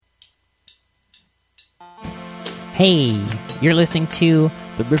Hey, you're listening to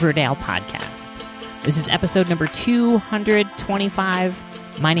the Riverdale podcast. This is episode number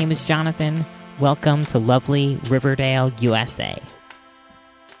 225. My name is Jonathan. Welcome to lovely Riverdale, USA.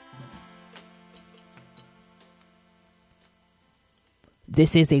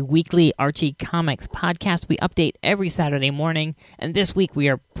 This is a weekly Archie Comics podcast. We update every Saturday morning, and this week we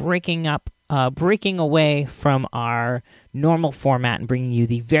are breaking away from our normal format and bringing you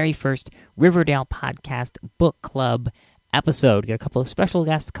the very first Riverdale podcast book club episode. We got a couple of special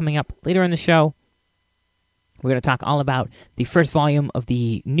guests coming up later in the show. We're going to talk all about the first volume of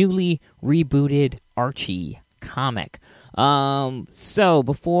the newly rebooted Archie comic. So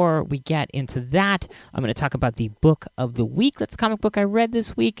before we get into that, I'm going to talk about the book of the week. That's the comic book I read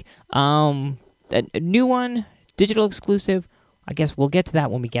this week. A new one, digital exclusive. I guess we'll get to that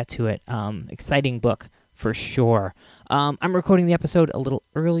when we get to it. Exciting book for sure. I'm recording the episode a little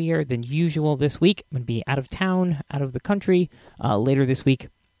earlier than usual this week. I'm going to be out of town, out of the country later this week.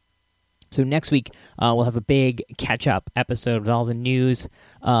 So next week, we'll have a big catch-up episode with all the news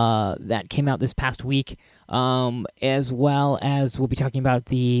that came out this past week, as well as we'll be talking about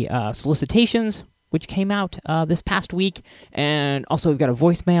the solicitations, which came out this past week, and also we've got a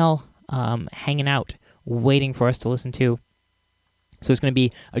voicemail hanging out, waiting for us to listen to. So it's going to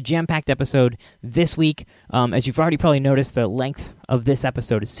be a jam-packed episode this week. As you've already probably noticed, the length of this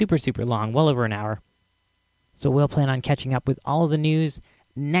episode is super, super long, well over an hour. So we'll plan on catching up with all of the news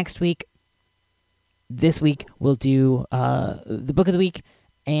next week. This week, we'll do the book of the week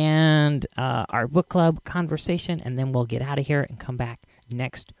and our book club conversation, and then we'll get out of here and come back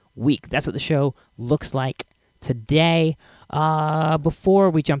next week. That's what the show looks like today.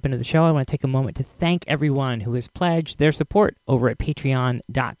 Before we jump into the show, I want to take a moment to thank everyone who has pledged their support over at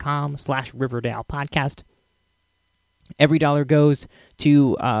patreon.com/Riverdale podcast. Every dollar goes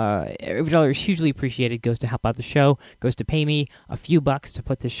to, every dollar is hugely appreciated, goes to help out the show, goes to pay me a few bucks to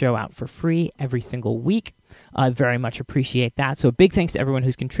put this show out for free every single week. I very much appreciate that. So a big thanks to everyone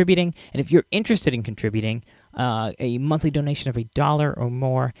who's contributing. And if you're interested in contributing, a monthly donation of $1 or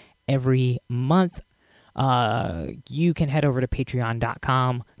more every month, you can head over to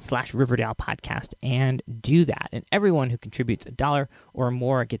patreon.com/Riverdale podcast and do that. And everyone who contributes $1 or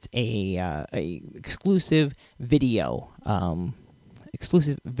more gets a exclusive video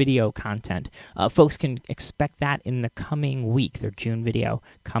content. Folks can expect that in the coming week, their June video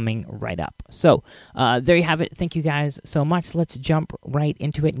coming right up. So there you have it. Thank you guys so much. Let's jump right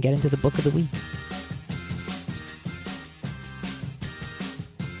into it and get into the book of the week.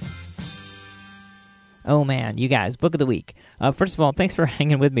 Oh man, you guys, book of the week. First of all, thanks for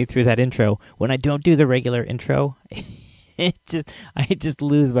hanging with me through that intro. When I don't do the regular intro, I just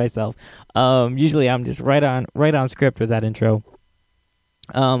lose myself. Usually I'm just right on script with that intro.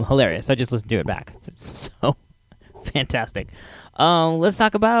 Hilarious. I just listened to it back. So fantastic. Let's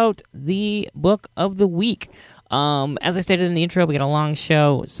talk about the book of the week. As I stated in the intro, we got a long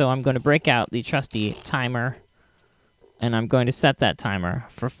show, so I'm going to break out the trusty timer, and I'm going to set that timer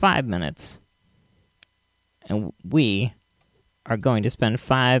for 5 minutes. And we are going to spend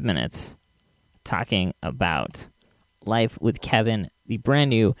 5 minutes talking about Life with Kevin, the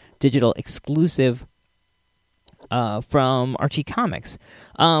brand new digital exclusive from Archie Comics.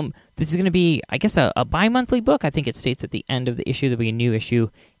 This is going to be, I guess, a bi-monthly book. I think it states at the end of the issue there'll be a new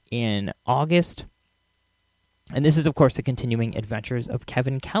issue in August. And this is, of course, the continuing adventures of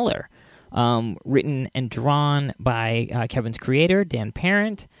Kevin Keller, written and drawn by Kevin's creator, Dan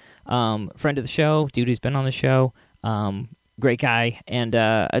Parent. Friend of the show, dude who's been on the show, great guy, and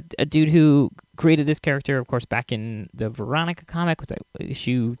a dude who created this character, of course, back in the Veronica comic, was that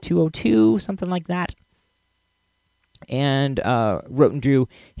issue 202, something like that, and wrote and drew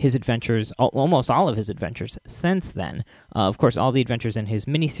his adventures, almost all of his adventures since then. Of course, all the adventures in his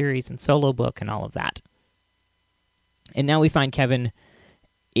miniseries and solo book and all of that. And now we find Kevin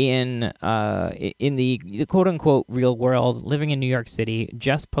in the quote-unquote real world, living in New York City,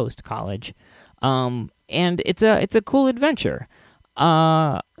 just post-college. And it's a cool adventure.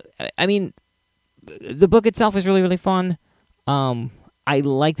 I mean, the book itself is really, really fun. I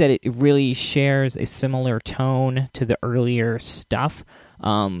like that it really shares a similar tone to the earlier stuff.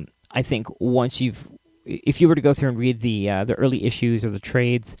 I think if you were to go through and read the early issues or the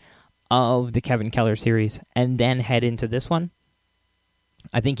trades of the Kevin Keller series and then head into this one,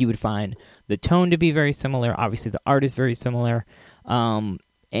 I think you would find the tone to be very similar. Obviously, the art is very similar.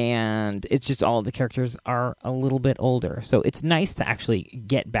 And it's just all the characters are a little bit older. So it's nice to actually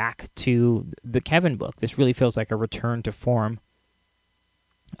get back to the Kevin book. This really feels like a return to form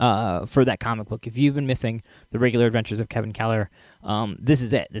for that comic book. If you've been missing the regular adventures of Kevin Keller, this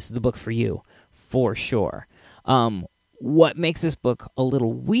is it. This is the book for you, for sure. What makes this book a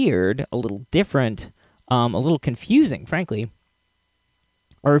little weird, a little different, a little confusing, frankly,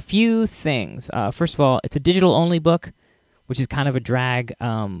 are a few things. First of all, it's a digital-only book, which is kind of a drag.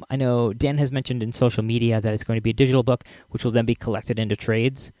 I know Dan has mentioned in social media that it's going to be a digital book, which will then be collected into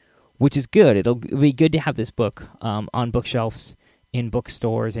trades, which is good. It'll be good to have this book on bookshelves, in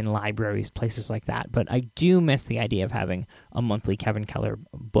bookstores, in libraries, places like that. But I do miss the idea of having a monthly Kevin Keller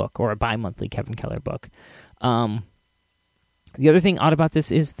book or a bi-monthly Kevin Keller book. The other thing odd about this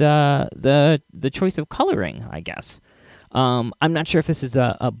is the choice of coloring, I guess. I'm not sure if this is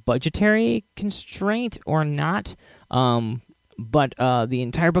a budgetary constraint or not, but the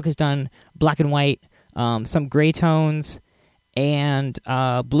entire book is done black and white, some gray tones, and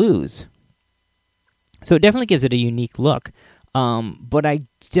blues. So it definitely gives it a unique look. But it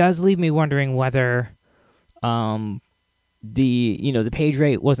does leave me wondering whether the page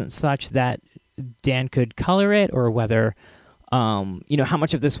rate wasn't such that Dan could color it, or whether how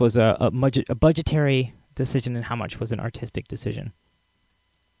much of this was a budgetary decision and how much was an artistic decision.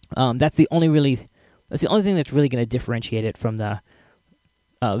 That's the only thing that's really going to differentiate it from the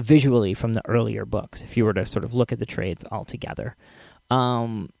visually from the earlier books, if you were to sort of look at the trades altogether.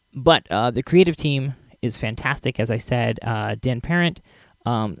 But the creative team is fantastic, as I said. Dan Parent,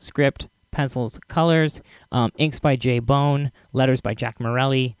 script, pencils, colors, inks by Jay Bone, letters by Jack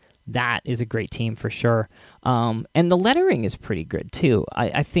Morelli. That is a great team for sure. And the lettering is pretty good, too.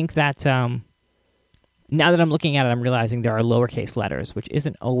 I think that now that I'm looking at it, I'm realizing there are lowercase letters, which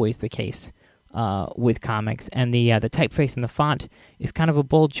isn't always the case with comics. And the typeface and the font is kind of a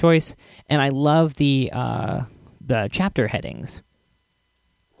bold choice. And I love the chapter headings.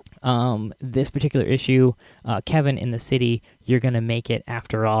 This particular issue, Kevin in the City, You're Gonna Make It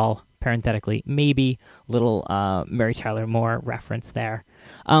After All, parenthetically, maybe, little Mary Tyler Moore reference there.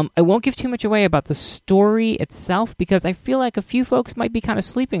 I won't give too much away about the story itself, because I feel like a few folks might be kind of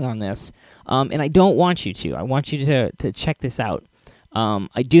sleeping on this, and I don't want you to. I want you to check this out.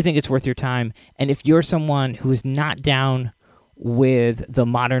 I do think it's worth your time, and if you're someone who is not down with the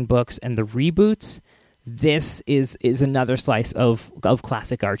modern books and the reboots, this is another slice of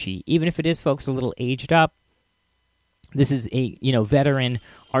classic Archie. Even if it is, folks, a little aged up, this is a veteran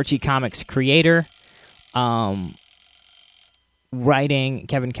Archie Comics creator, writing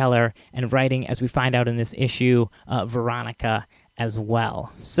Kevin Keller, and writing, as we find out in this issue, Veronica as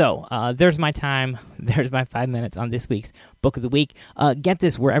well. So there's my time. There's my 5 minutes on this week's Book of the Week. Get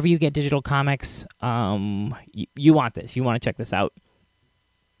this wherever you get digital comics. You want this. You want to check this out.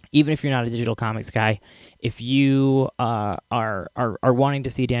 Even if you're not a digital comics guy, if you are wanting to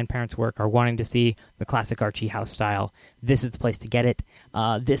see Dan Parent's work, or wanting to see the classic Archie house style, this is the place to get it.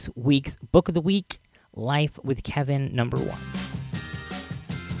 This week's Book of the Week, Life with Kevin, #1.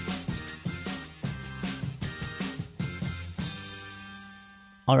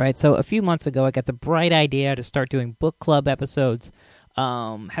 All right, so a few months ago, I got the bright idea to start doing book club episodes,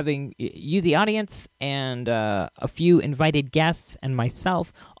 having you, the audience, and a few invited guests and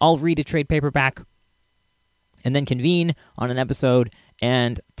myself all read a trade paperback and then convene on an episode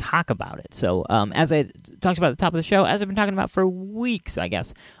and talk about it. So as I talked about at the top of the show, as I've been talking about for weeks, I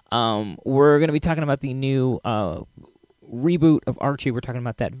guess, we're going to be talking about the new reboot of Archie. We're talking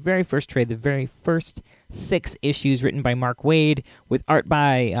about that very first trade, the very first 6 issues written by Mark Waid, with art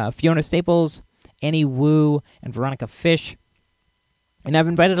by Fiona Staples, Annie Wu, and Veronica Fish. And I've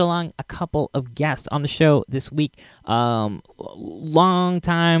invited along a couple of guests on the show this week. Long-time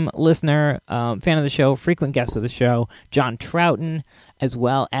listener, fan of the show, frequent guest of the show, John Troughton, as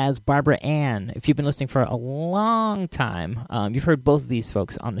well as Barbara Ann. If you've been listening for a long time, you've heard both of these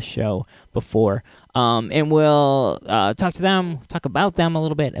folks on the show before. And we'll talk about them a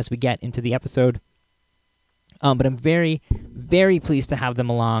little bit as we get into the episode. But I'm very, very pleased to have them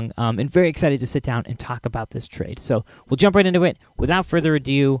along, and very excited to sit down and talk about this trade. So we'll jump right into it. Without further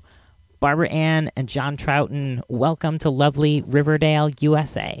ado, Barbara Ann and John Troughton, welcome to lovely Riverdale,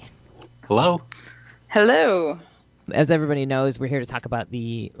 USA. Hello. Hello. As everybody knows, we're here to talk about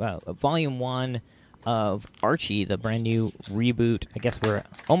the Volume 1 of Archie, the brand new reboot. I guess we're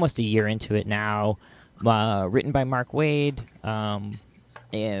almost a year into it now. Written by Mark Waid,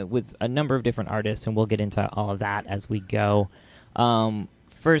 with a number of different artists, and we'll get into all of that as we go.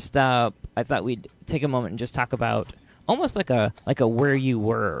 First up, I thought we'd take a moment and just talk about almost like a where you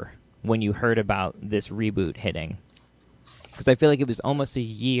were when you heard about this reboot hitting. Because I feel like it was almost a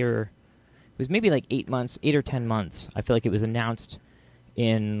year. It was maybe like 8 or 10 months. I feel like it was announced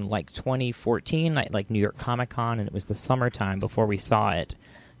in like 2014, like New York Comic Con, and it was the summertime before we saw it.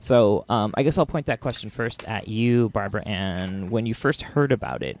 So I guess I'll point that question first at you, Barbara Ann. When you first heard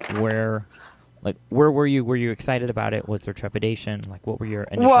about it, where Like, where were you? Were you excited about it? Was there trepidation? Like, what were your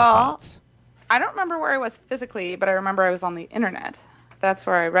initial thoughts? I don't remember where I was physically, but I remember I was on the internet. That's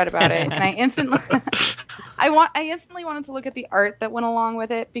where I read about it, and I instantly, I instantly wanted to look at the art that went along with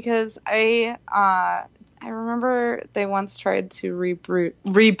it, because I remember they once tried to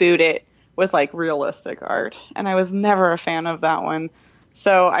reboot it with like realistic art, and I was never a fan of that one.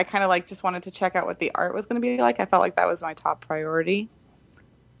 So I kind of like just wanted to check out what the art was going to be like. I felt like that was my top priority,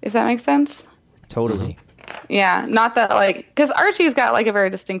 if that makes sense. Totally. Yeah, not that like, because Archie's got like a very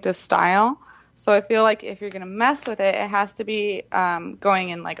distinctive style. So I feel like if you're going to mess with it, it has to be going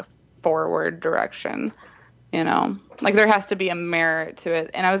in like a forward direction, you know? Like there has to be a merit to it.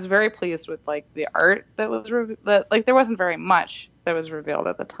 And I was very pleased with like the art that was like there wasn't very much that was revealed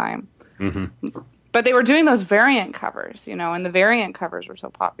at the time. Mm-hmm. But they were doing those variant covers, you know, and the variant covers were so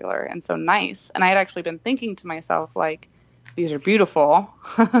popular and so nice. And I had actually been thinking to myself, like, these are beautiful.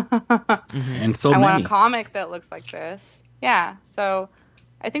 And so I many. want a comic that looks like this. Yeah, so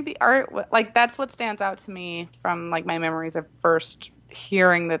I think the art, like, that's what stands out to me from, like, my memories of first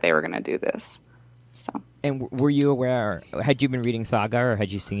hearing that they were going to do this. So. And were you aware, had you been reading Saga, or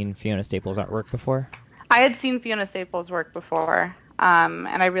had you seen Fiona Staples' artwork before? I had seen Fiona Staples' work before,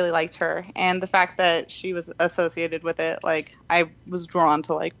 and I really liked her. And the fact that she was associated with it, like, I was drawn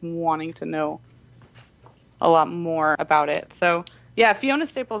to, like, wanting to know a lot more about it. So, yeah, Fiona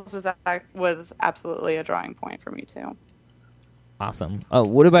Staples was absolutely a drawing point for me, too. Awesome. Oh,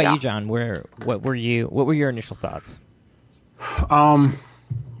 what about you, John? What were your initial thoughts? A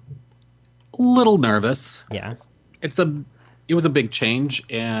little nervous. Yeah. It was a big change,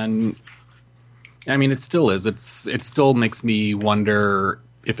 and I mean, it still is. It still makes me wonder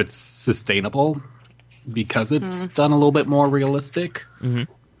if it's sustainable, because it's done a little bit more realistic,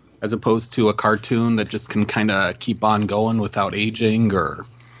 as opposed to a cartoon that just can kind of keep on going without aging or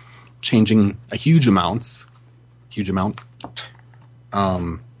changing huge amounts.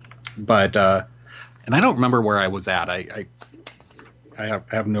 But and I don't remember where I was at. I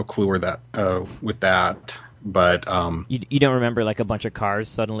have no clue where that with that. But you don't remember like a bunch of cars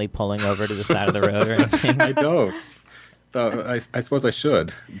suddenly pulling over to the side of the road or anything? I don't. I suppose I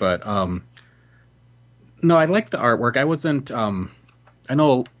should, but no, I like the artwork. I wasn't. I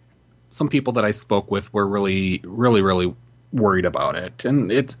know some people that I spoke with were really worried about it,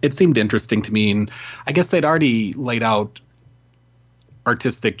 and it seemed interesting to me. And I guess they'd already laid out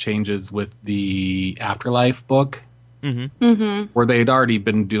artistic changes with the Afterlife book, where they'd already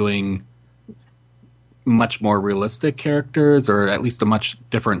been doing much more realistic characters, or at least a much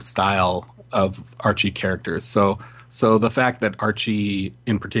different style of Archie characters. So the fact that Archie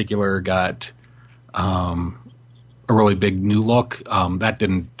in particular got a really big new look, that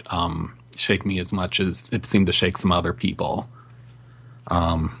didn't shake me as much as it seemed to shake some other people.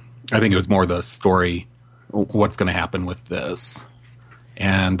 I think it was more the story, what's going to happen with this.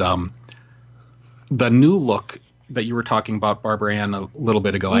 And the new look that you were talking about, Barbara Ann, a little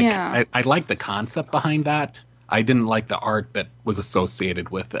bit ago, I like the concept behind that. I didn't like the art that was associated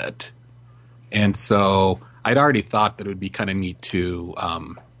with it. And so I'd already thought that it would be kind of neat to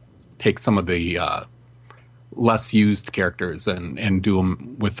take some of the less used characters and do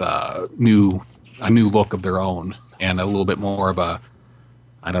them with a new look of their own, and a little bit more of a,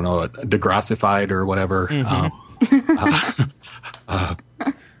 I don't know, a degrassified or whatever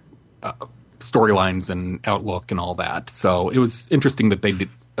storylines and outlook and all that. So it was interesting that they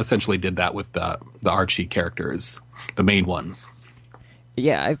essentially did that with the Archie characters, the main ones.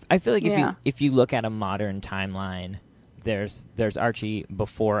 Yeah, I feel like if you look at a modern timeline, there's Archie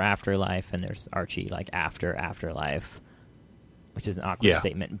before Afterlife, and there's Archie like after Afterlife, which is an awkward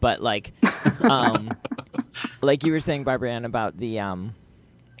statement. But like, like you were saying, Barbara Ann, about the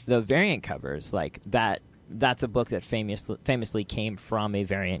variant covers, like that's a book that famously came from a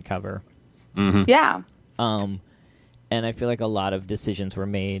variant cover. Yeah. And I feel like a lot of decisions were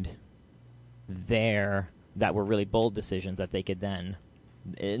made there that were really bold decisions that they could then,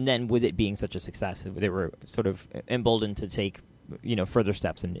 and then with it being such a success, they were sort of emboldened to take, further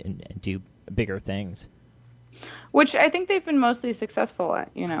steps and do bigger things. Which I think they've been mostly successful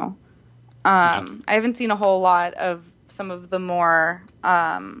at, I haven't seen a whole lot of some of the more,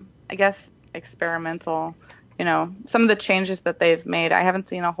 I guess, experimental, some of the changes that they've made. I haven't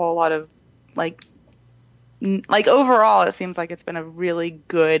seen a whole lot of, like overall, it seems like it's been a really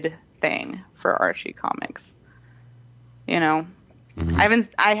good thing for Archie comics. I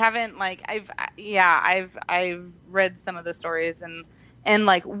haven't I've read some of the stories, and and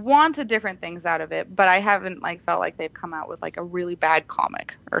like wanted different things out of it, but I haven't like felt like they've come out with like a really bad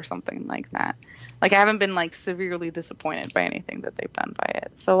comic or something like that. Like I haven't been like severely disappointed by anything that they've done by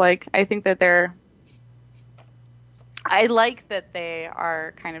it. So like I think that I like that they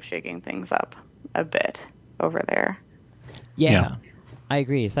are kind of shaking things up a bit over there. Yeah. I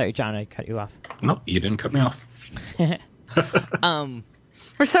agree. Sorry, John, I cut you off. No, you didn't cut me off.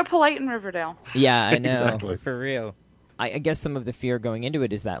 We're so polite in Riverdale. Yeah, I know. Exactly. For real. I guess some of the fear going into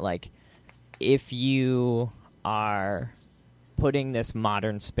it is that, like, if you are putting this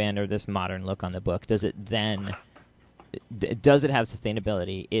modern spin or this modern look on the book, does it then does it have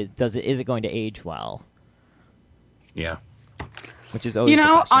sustainability? Is it going to age well? Yeah. Which is always the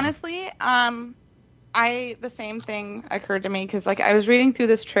question. Honestly, the same thing occurred to me because like I was reading through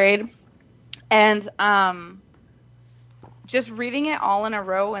this trade and just reading it all in a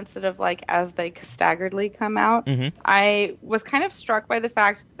row instead of like as they staggeredly come out, I was kind of struck by the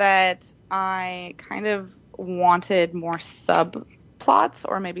fact that I kind of wanted more subplots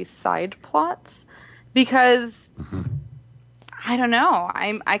or maybe side plots because I don't know,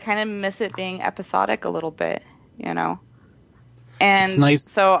 I kind of miss it being episodic a little bit, you know. And it's nice.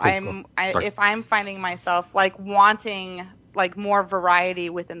 So if I'm finding myself like wanting like more variety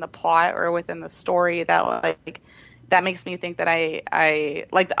within the plot or within the story, that makes me think that I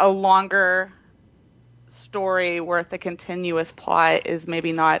like a longer story worth a continuous plot is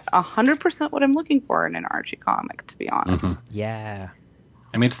maybe not 100% what I'm looking for in an Archie comic, to be honest. Yeah.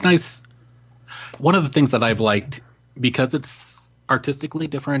 I mean, it's nice. One of the things that I've liked, because it's artistically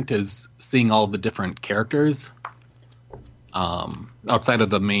different, is seeing all the different characters outside of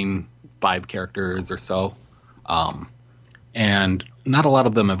the main 5 characters or so. And not a lot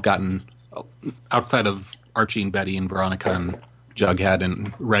of them have gotten, outside of Archie and Betty and Veronica and Jughead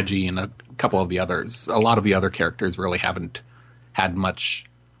and Reggie and a couple of the others, a lot of the other characters really haven't had much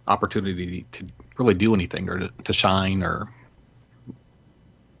opportunity to really do anything or to shine or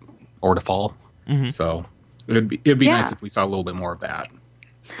to fall. So it'd be nice if we saw a little bit more of that.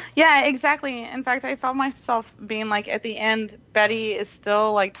 Yeah, exactly. In fact, I felt myself being like, at the end, Betty is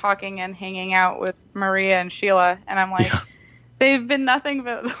still like talking and hanging out with Maria and Sheila, and I'm like, they've been nothing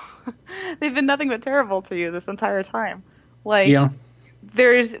but terrible to you this entire time. Like,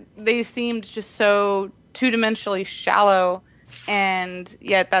 they seemed just so two-dimensionally shallow, and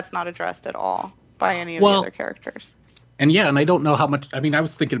yet that's not addressed at all by any of the other characters. And I don't know how much. I mean, I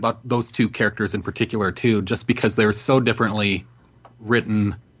was thinking about those 2 characters in particular too, just because they're so differently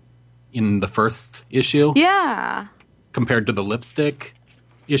written in the first issue. Yeah. Compared to the lipstick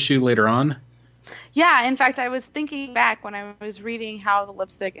issue later on. Yeah, in fact, I was thinking back when I was reading how the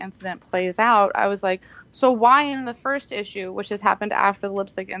lipstick incident plays out. I was like, so why in the first issue, which has happened after the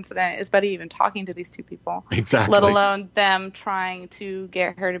lipstick incident, is Betty even talking to these 2 people? Exactly. Let alone them trying to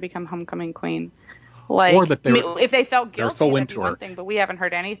get her to become homecoming queen. Like, or that if they felt guilty, so that'd into be one thing, but we haven't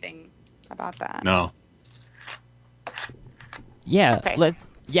heard anything about that. No. Yeah. Okay.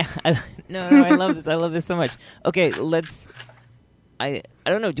 No, I love this. I love this so much. Okay, I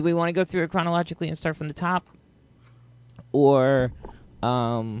don't know. Do we want to go through it chronologically and start from the top, or,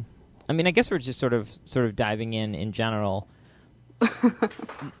 I mean, I guess we're just sort of diving in general.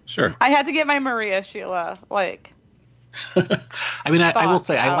 Sure. I had to get my Maria Sheila like. I mean, I will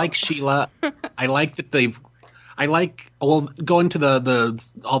say I like Sheila. I like that going to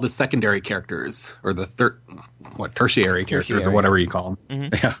all the secondary characters or the tertiary characters or whatever you call them.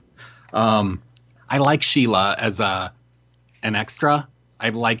 Yeah. I like Sheila as an extra.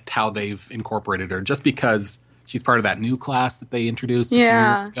 I've liked how they've incorporated her just because she's part of that new class that they introduced a few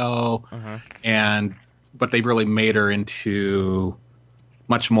years ago. But they've really made her into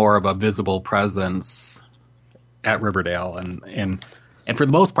much more of a visible presence at Riverdale, and for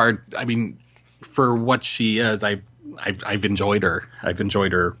the most part, I mean, for what she is, I've enjoyed her. I've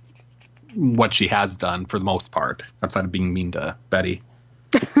enjoyed her, what she has done for the most part, outside of being mean to Betty.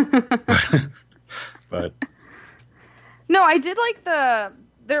 But no, I did like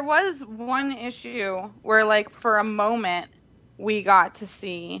there was one issue where, like, for a moment we got to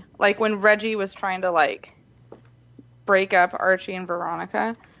see, like, when Reggie was trying to, like, break up Archie and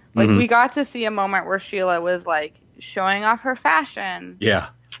Veronica. Like, we got to see a moment where Sheila was, like, showing off her fashion. Yeah.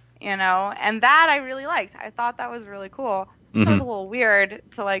 You know? And that I really liked. I thought that was really cool. It was a little weird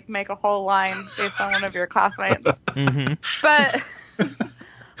to, like, make a whole line based on one of your classmates. But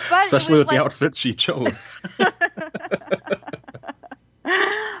especially with the outfit she chose.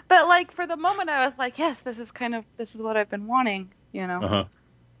 But, like, for the moment I was like, yes, this is what I've been wanting, you know?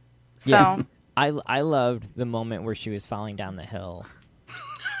 So. Yeah. I loved the moment where she was falling down the hill.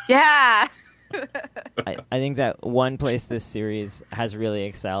 Yeah. I think that one place this series has really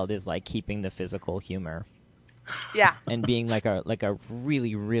excelled is like keeping the physical humor. Yeah. And being like a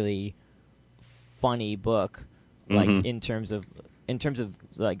really, really funny book, like in terms of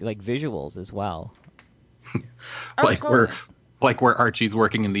like visuals as well. Where Archie's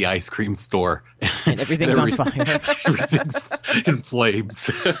working in the ice cream store and everything's on fire. Everything's in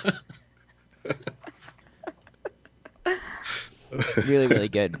flames. Really, really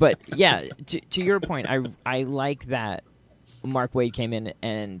good. But yeah, to your point, I like that Mark Waid came in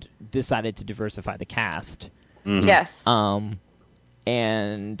and decided to diversify the cast. Mm-hmm. Yes.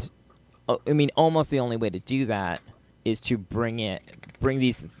 And I mean, almost the only way to do that is to bring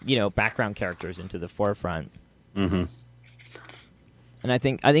these, background characters into the forefront. Mm-hmm. And I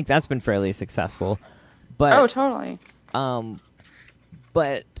think that's been fairly successful. But totally.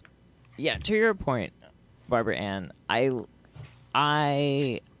 But yeah, to your point, Barbara Ann,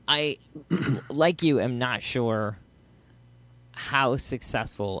 I like you am not sure how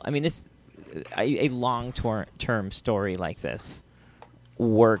successful. I mean, a long-term story like this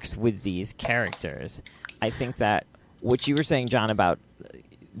works with these characters. I think that what you were saying, John, about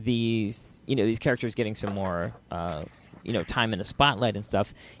these characters getting some more time in the spotlight and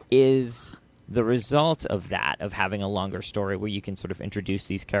stuff is the result of that, of having a longer story where you can sort of introduce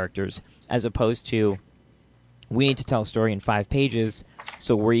these characters, as opposed to, we need to tell a story in 5 pages,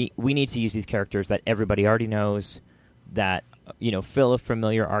 so we need to use these characters that everybody already knows, that fill a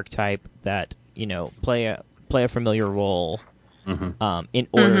familiar archetype, that play a familiar role, in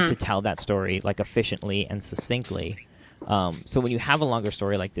order to tell that story like efficiently and succinctly. So when you have a longer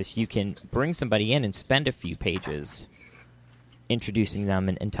story like this, you can bring somebody in and spend a few pages introducing them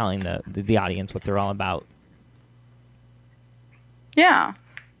and telling the audience what they're all about. Yeah.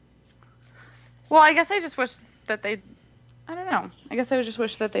 Well, I guess I just wish that I don't know. I guess I just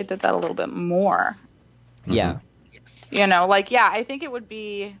wish that they did that a little bit more. Yeah. I think it would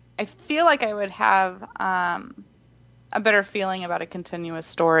be, I feel like I would have a better feeling about a continuous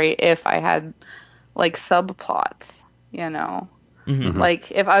story if I had like subplots,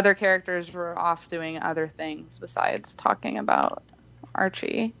 like if other characters were off doing other things besides talking about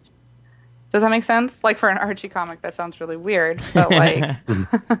Archie. Does that make sense? Like, for an Archie comic, that sounds really weird, but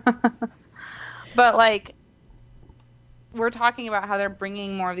like, we're talking about how they're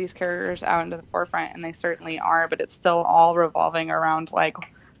bringing more of these characters out into the forefront, and they certainly are, but it's still all revolving around like,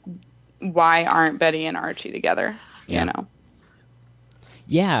 why aren't Betty and Archie together?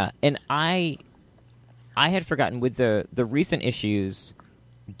 Yeah, and I had forgotten, with the recent issues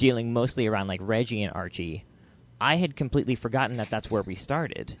dealing mostly around like Reggie and Archie, I had completely forgotten that that's where we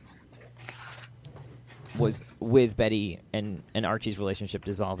started, was with Betty and Archie's relationship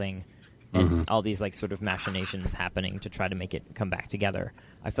dissolving, and all these like sort of machinations happening to try to make it come back together.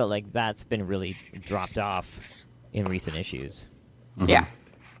 I felt like that's been really dropped off in recent issues. Yeah.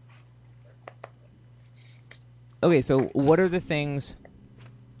 Okay, so what are the things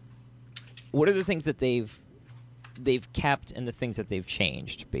that they've kept and the things that they've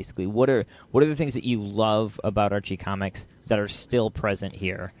changed, basically? What are the things that you love about Archie Comics that are still present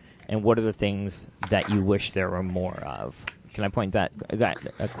here, and what are the things that you wish there were more of? Can I point that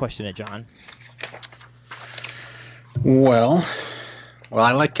question at John? Well,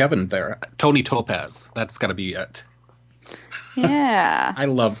 I like Kevin there. Tony Topaz. That's got to be it. Yeah.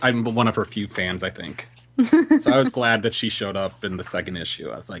 I'm one of her few fans, I think. So I was glad that she showed up in the second issue.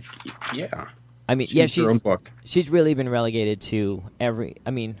 I was like, yeah. I mean, she's her own book. She's really been relegated to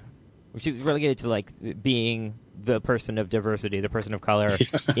she was relegated to like being the person of diversity, the person of color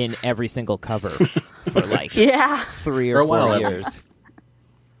in every single cover for like 3 or 4 years.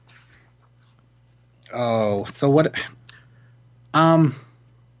 Oh, so what? I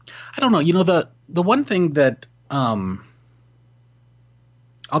don't know. The one thing that I'll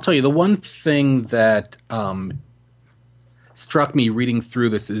tell you, the one thing that struck me reading through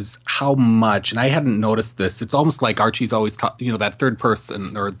this is how much, and I hadn't noticed this, it's almost like Archie's always that third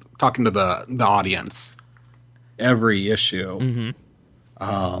person, or talking to the audience every issue.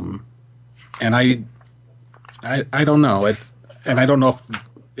 And I don't know, and I don't know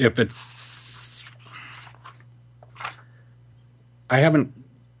if it's, I don't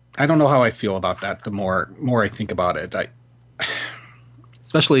know how I feel about that the more I think about it.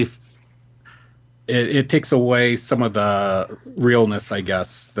 Especially if it takes away some of the realness, I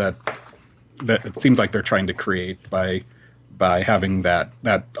guess, that it seems like they're trying to create by having that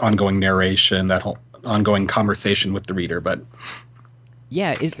ongoing narration, that whole ongoing conversation with the reader. But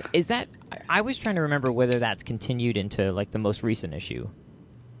yeah, is that? I was trying to remember whether that's continued into like the most recent issue.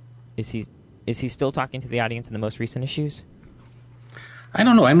 Is he still talking to the audience in the most recent issues? I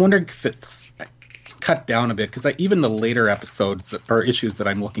don't know. I'm wondering if it's cut down a bit, because even the later episodes or issues that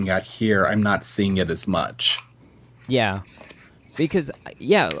I'm looking at here, I'm not seeing it as much. Yeah, because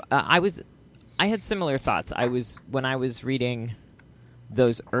I had similar thoughts. When I was reading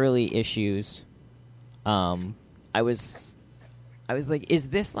those early issues, I was like, is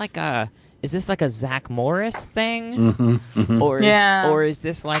this like a Zach Morris thing, or is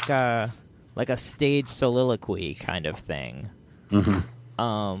this like a stage soliloquy kind of thing?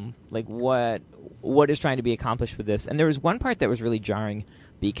 Like what is trying to be accomplished with this? And there was one part that was really jarring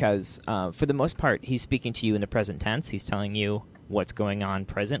because for the most part he's speaking to you in the present tense. He's telling you what's going on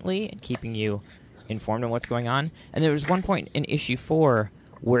presently and keeping you informed on what's going on. And there was one point in issue 4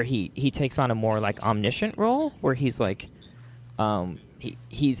 where he takes on a more like omniscient role, where he's like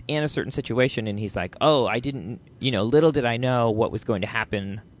he's in a certain situation and he's like, oh, I didn't, little did I know what was going to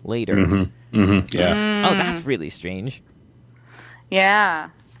happen later. Yeah. Oh, that's really strange. Yeah.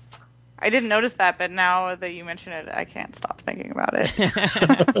 I didn't notice that, but now that you mention it, I can't stop thinking about it.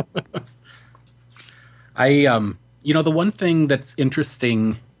 The one thing that's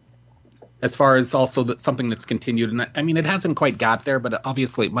interesting as far as also something that's continued, and I mean, it hasn't quite got there, but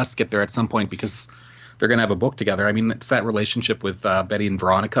obviously it must get there at some point because they're going to have a book together. I mean, it's that relationship with Betty and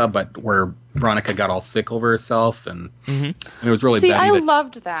Veronica, but where Veronica got all sick over herself, and it was really See, Betty. I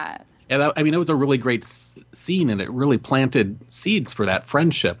loved that. Yeah, it was a really great scene, and it really planted seeds for that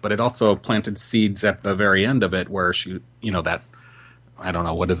friendship, but it also planted seeds at the very end of it where she, that, I don't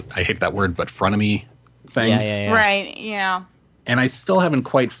know, what is it? I hate that word, but frenemy thing. Yeah. Right, yeah. And I still haven't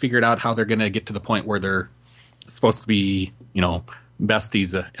quite figured out how they're going to get to the point where they're supposed to be,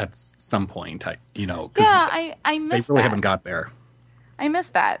 besties at some point, I miss they really haven't got there. I miss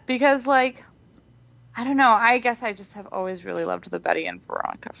that because, I don't know. I guess I just have always really loved the Betty and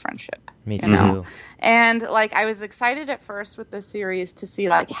Veronica friendship. Me too. And I was excited at first with the series to see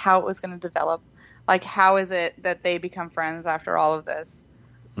how it was going to develop. How is it that they become friends after all of this?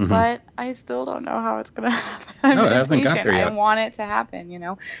 But I still don't know how it's going to happen. No, it hasn't got there yet. I want it to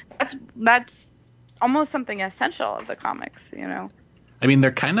happen. That's almost something essential of the comics. I mean,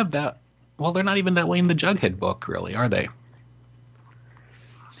 they're kind of that. Well, they're not even that way in the Jughead book, really, are they?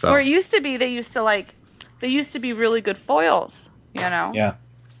 So, or it used to be. They used to be really good foils, Yeah.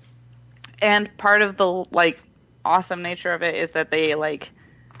 And part of the awesome nature of it is that they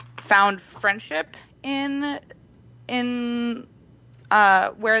found friendship in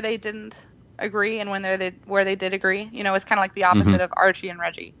where they didn't agree and where they did agree. It's kind of like the opposite of Archie and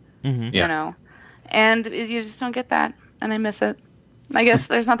Reggie. And you just don't get that, and I miss it. I guess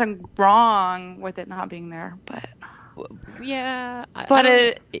there's nothing wrong with it not being there, but. Yeah, but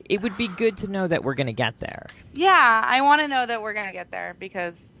it would be good to know that we're going to get there. Yeah, I want to know that we're going to get there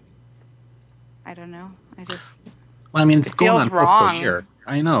because I don't know. Well, I mean, it's going on close to a year.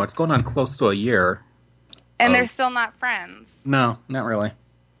 I know it's going on close to a year, and they're still not friends. No, not really.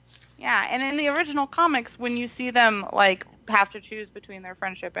 Yeah, and in the original comics, when you see them have to choose between their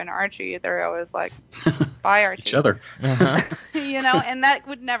friendship and Archie, they're always like, "Bye, Archie." Each other. And that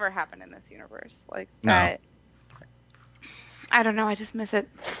would never happen in this universe. That. I don't know. I just miss it.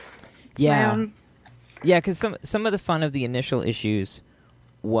 Yeah, because some of the fun of the initial issues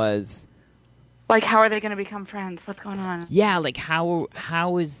was how are they going to become friends? What's going on? Yeah,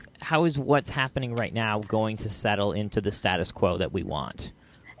 how is what's happening right now going to settle into the status quo that we want?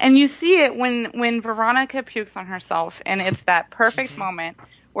 And you see it when Veronica pukes on herself, and it's that perfect moment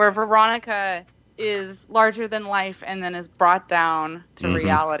where Veronica is larger than life and then is brought down to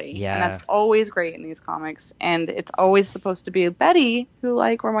reality. Yeah. And that's always great in these comics. And it's always supposed to be Betty who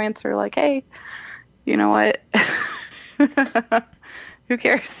reminds her hey, you know what? Who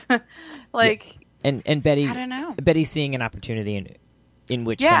cares? And Betty, I don't know. Betty's seeing an opportunity in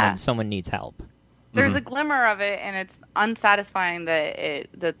which someone needs help. There's a glimmer of it, and it's unsatisfying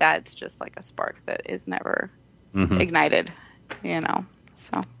that's just a spark that is never ignited,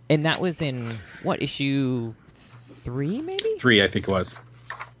 So. And that was in, what, issue 3, maybe? 3, I think it was.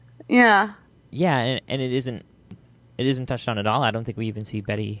 Yeah. Yeah, and it isn't touched on at all. I don't think we even see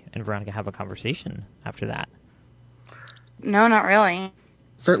Betty and Veronica have a conversation after that. No, not really.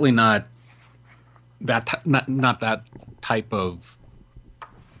 Certainly not that not that type of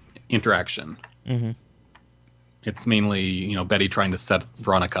interaction. It's mainly, Betty trying to set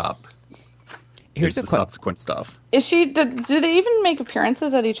Veronica up. Here's the subsequent stuff. Is she? Do they even make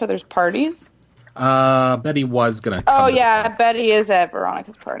appearances at each other's parties? Betty was gonna. Oh yeah, Betty is at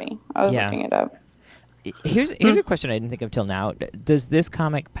Veronica's party. I was looking it up. Here's a question I didn't think of till now. Does this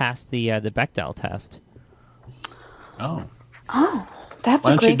comic pass the Bechdel test? Oh, that's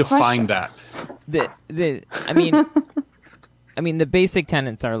a great question. Why don't you define that? I mean, I mean, the basic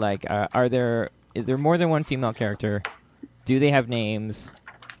tenets are like, is there more than one female character? Do they have names?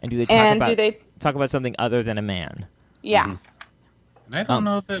 And do they talk about something other than a man? Yeah. Mm-hmm. I don't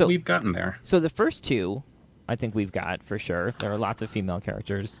know that we've gotten there. So the first two, I think we've got for sure. There are lots of female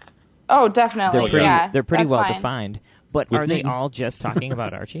characters. Oh, definitely. They're pretty well fine. defined. But With are names. they all just talking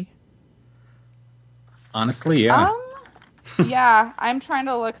about Archie? Honestly, yeah. Yeah, I'm trying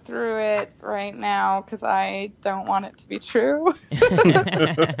to look through it right now because I don't want it to be true.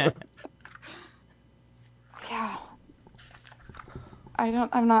 Yeah.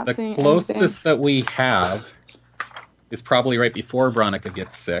 I'm not The seeing closest anything. that we have is probably right before Veronica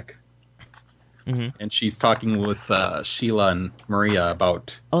gets sick. Mm-hmm. And she's talking with Sheila and Maria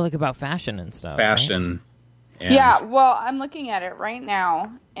about like about fashion and stuff. fashion. Right? And Yeah, well, I'm looking at it right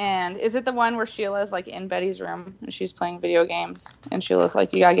now, and is it the one where Sheila's like in Betty's room and she's playing video games, and Sheila's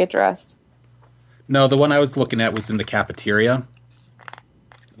like, "You gotta get dressed." No, the one I was looking at was in the cafeteria,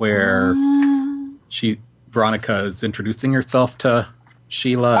 where Veronica is introducing herself to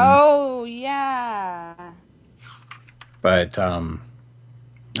Sheila. Oh yeah. But I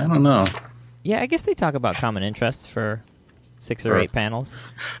don't know. Yeah, I guess they talk about common interests for 6 or 8 panels.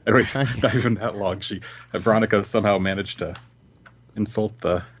 Not even that long. Veronica somehow managed to insult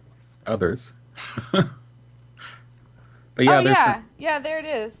the others. But yeah, yeah, there it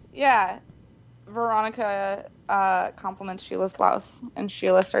is. Yeah, Veronica compliments Sheila's blouse, and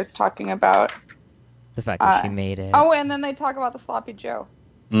Sheila starts talking about The fact that she made it. Oh, and then they talk about the sloppy Joe.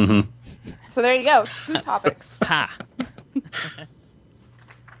 Mm-hmm. So there you go, 2 topics. Ha!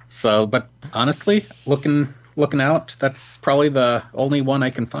 So, but honestly, looking out, that's probably the only one I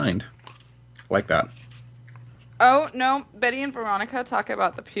can find like that. Oh no, Betty and Veronica talk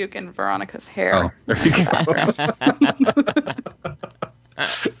about the puke in Veronica's hair. Oh, there you go.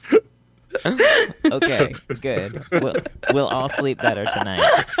 Okay, good. We'll all sleep better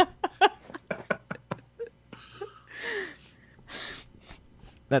tonight.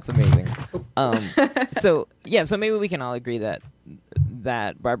 That's amazing. So maybe we can all agree that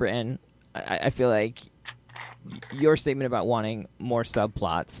Barbara Ann, I feel like your statement about wanting more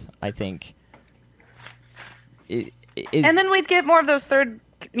subplots, I think, is... And then we'd get more of those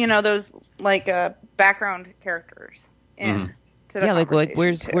those like background characters in. To the like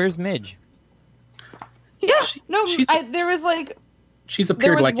conversation, where's Midge? Yeah, she's appeared there was like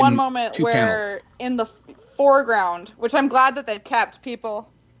one in moment 2 where panels. in the foreground, which I'm glad that they've kept people.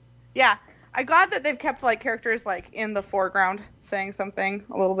 Yeah, I'm glad that they've kept like characters like in the foreground saying something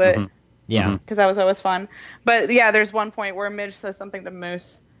a little bit. Mm-hmm. Yeah, because that was always fun. But yeah, there's one point where Midge says something to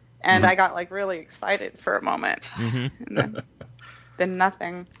Moose, and I got like really excited for a moment, and then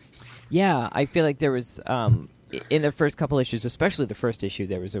nothing. Yeah, I feel like there was in the first couple issues, especially the first issue,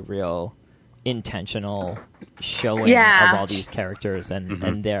 there was a real intentional showing of all these characters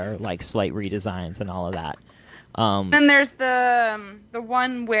and their like slight redesigns and all of that. Then there's the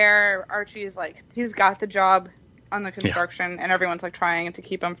one where Archie's like he's got the job on the construction and everyone's like trying to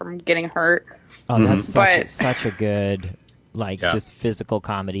keep him from getting hurt. Oh, that's such a good just physical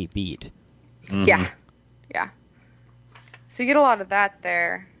comedy beat. Yeah. So you get a lot of that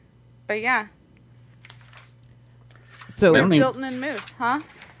there, but yeah. So where's Milton and Moose, huh?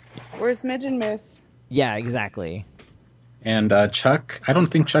 Where's Midge and Moose? Yeah, exactly. And Chuck, I don't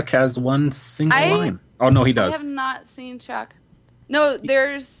think Chuck has one single line. Oh no, he does. I have not seen Chuck. No,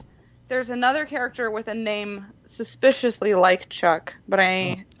 there's another character with a name suspiciously like Chuck, but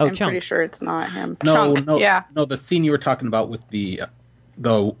I'm pretty sure it's not him. No, Chunk. Yeah. No, the scene you were talking about with the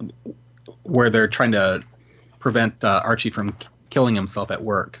where they're trying to prevent Archie from killing himself at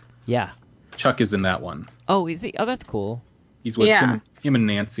work. Yeah. Chuck is in that one. Oh, is he? Oh, that's cool. He's with him and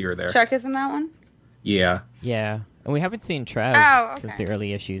Nancy are there. Chuck is in that one? Yeah. Yeah. And we haven't seen Trev since the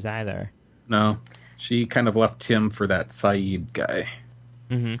early issues either. No. She kind of left him for that Saeed guy.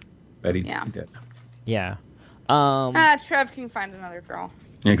 Mm-hmm. That he did. Yeah. Trev can find another girl.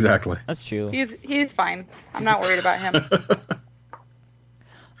 Exactly. That's true. He's fine. I'm not worried about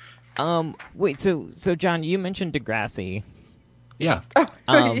him. Wait, so John, you mentioned Degrassi. Yeah.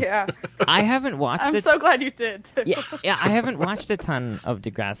 Yeah. I haven't watched it. I'm so glad you did. Too. Yeah, I haven't watched a ton of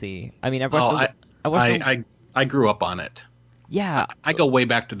Degrassi. I mean, I've watched I grew up on it. Yeah. I go way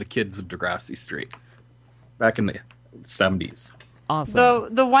back to the kids of Degrassi Street. Back in the 70s.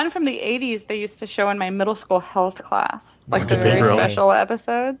 Awesome. The one from the 80s they used to show in my middle school health class. Like the very special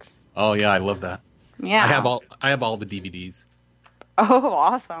episodes. Oh yeah, I love that. Yeah. I have all the DVDs. Oh,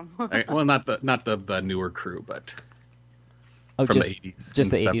 awesome. Well, not the newer crew, but from the 80s.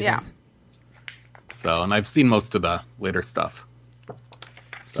 Just the 80s. 70s. Yeah. So, and I've seen most of the later stuff.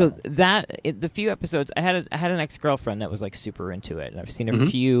 So the few episodes, I had an ex-girlfriend that was like super into it, and I've seen a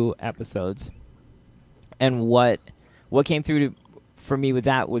few episodes. And what came through for me with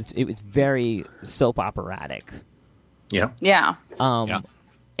that was it was very soap operatic. Yeah. Yeah.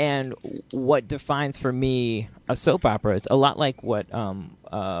 And what defines for me a soap opera is a lot like what Paul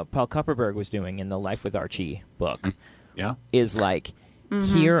Kupperberg was doing in the Life with Archie book. Yeah. Is like,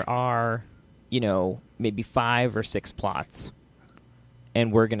 here are, maybe 5 or 6 plots,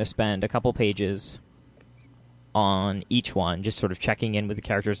 and we're going to spend a couple pages on each one, just sort of checking in with the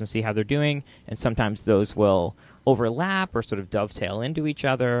characters and see how they're doing. And sometimes those will overlap or sort of dovetail into each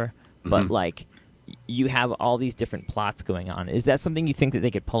other. But, like, you have all these different plots going on. Is that something you think that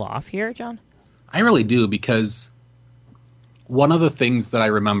they could pull off here, John? I really do, because one of the things that I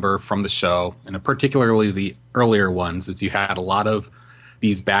remember from the show, and particularly the earlier ones, is you had a lot of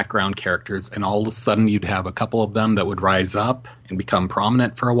these background characters, and all of a sudden you'd have a couple of them that would rise up and become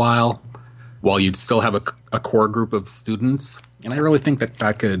prominent for a while you'd still have a core group of students. And I really think that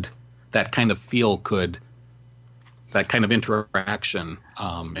that kind of interaction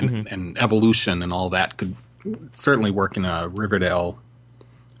and evolution and all that could certainly work in a Riverdale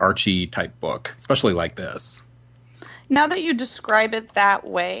Archie type book, especially like this. Now that you describe it that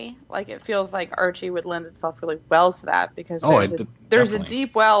way, like, it feels like Archie would lend itself really well to that, because there's a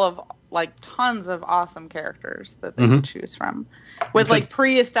deep well of like tons of awesome characters that they could choose from, with like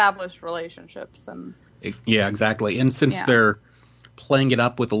pre-established relationships and. Yeah, exactly. And since they're playing it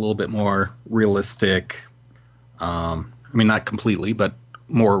up with a little bit more realistic, not completely, but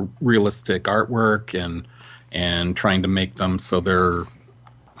more realistic artwork and trying to make them so they're,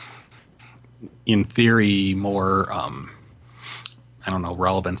 in theory, more, I don't know,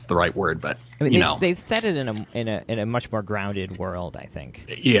 relevant's the right word, but they've set it in a much more grounded world, I think.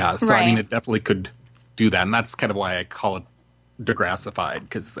 Yeah, so right. It definitely could do that, and that's kind of why I call it degrassified,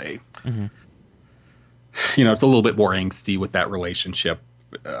 because it's a little bit more angsty with that relationship,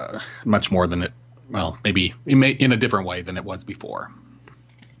 much more than maybe in a different way than it was before.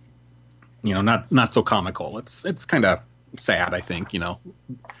 Not so comical. It's kind of sad, I think.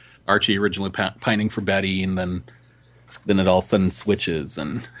 Archie originally pining for Betty, and then it all of a sudden switches,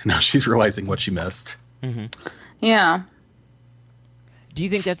 and now she's realizing what she missed. Yeah. Do you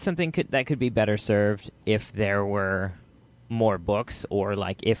think that's something that could be better served if there were more books, or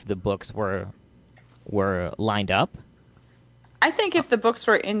like if the books were lined up? I think if the books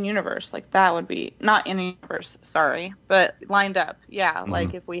were in universe, like, that would be not in universe, sorry, but lined up. Yeah,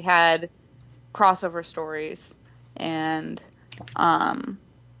 like if we had crossover stories, and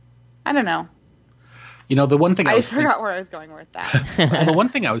I don't know. The one thing I forgot where I was going with that. Well, the one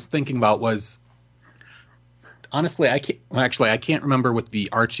thing I was thinking about was, honestly, I can't remember with the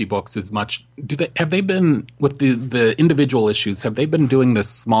Archie books as much. Have they been with the individual issues? Have they been doing the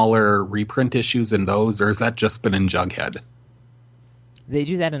smaller reprint issues in those, or has that just been in Jughead? They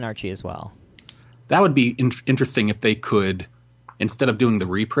do that in Archie as well. That would be interesting if they could, instead of doing the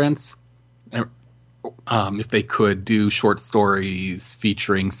reprints, if they could do short stories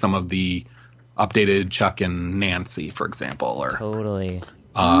featuring some of the updated Chuck and Nancy, for example, or totally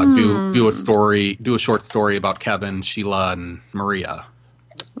do a short story about Kevin, Sheila, and Maria,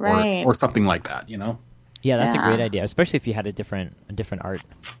 right, or something like that. Yeah, that's a great idea, especially if you had a different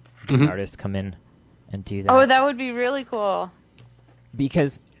artist come in and do that. Oh, that would be really cool.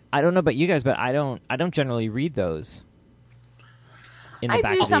 Because I don't know about you guys, but I don't generally read those. In the I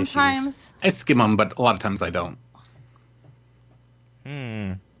back do of the sometimes. Issues. I skim them, but a lot of times I don't.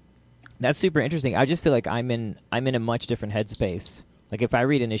 That's super interesting. I just feel like I'm in a much different headspace. Like, if I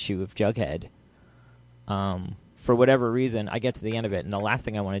read an issue of Jughead, for whatever reason, I get to the end of it, and the last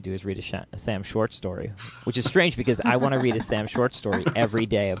thing I want to do is read a Sam Short story, which is strange because I want to read a Sam Short story every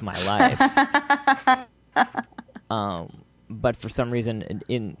day of my life. But for some reason,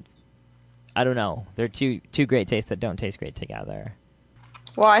 I don't know, they're two great tastes that don't taste great together.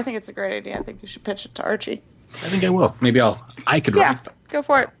 Well, I think it's a great idea. I think you should pitch it to Archie. I think I will. Maybe I could write them. Go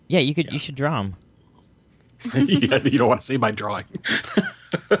for it. Yeah, you should draw them. Yeah, you don't want to say my drawing.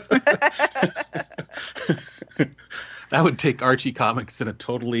 That would take Archie comics in a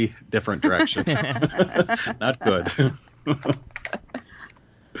totally different direction. Not good.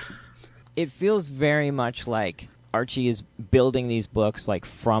 It feels very much like Archie is building these books like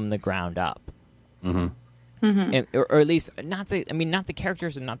from the ground up. And, or at least not the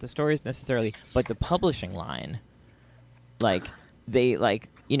characters and not the stories necessarily, but the publishing line. Like, they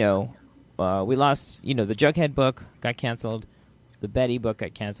we lost, the Jughead book got canceled, the Betty book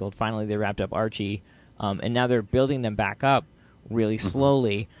got canceled. Finally, they wrapped up Archie, and now they're building them back up really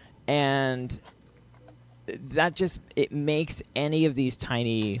slowly. And that just it makes any of these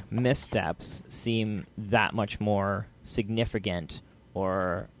tiny missteps seem that much more significant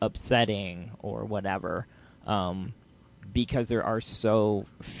or upsetting or whatever, because there are so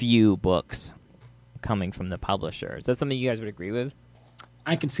few books coming from the publisher. Is that something you guys would agree with?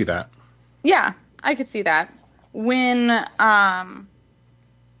 I can see that. Yeah, I could see that. When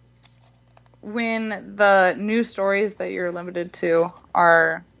the new stories that you're limited to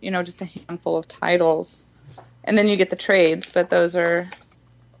are, just a handful of titles, and then you get the trades, but those are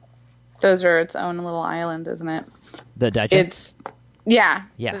its own little island, isn't it? The digest? Yeah,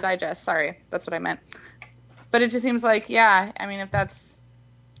 the digest. Sorry, that's what I meant. But it just seems like, yeah, I mean, if that's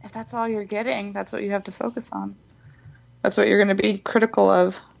all you're getting, that's what you have to focus on. That's what you're going to be critical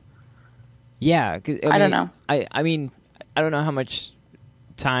of. Yeah, I don't know. I mean, I don't know how much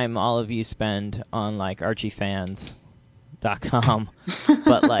time all of you spend on like ArchieFans.com,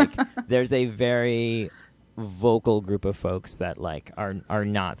 but like there's a very vocal group of folks that like are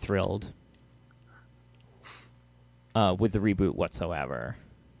not thrilled with the reboot whatsoever.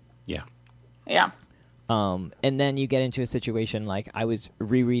 Yeah. Yeah. And then you get into a situation like I was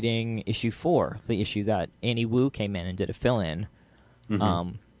rereading issue 4, the issue that Annie Wu came in and did a fill-in,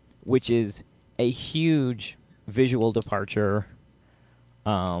 which is a huge visual departure.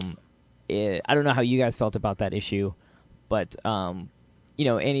 I don't know how you guys felt about that issue, but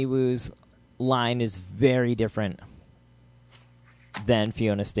Annie Wu's line is very different than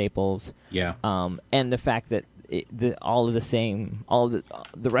Fiona Staples. Yeah. And the fact that the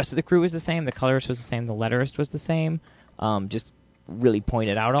rest of the crew was the same, the colorist was the same, the letterist was the same, just really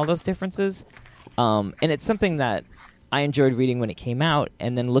pointed out all those differences. And it's something that I enjoyed reading when it came out,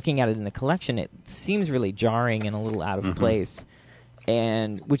 and then looking at it in the collection, it seems really jarring and a little out of place,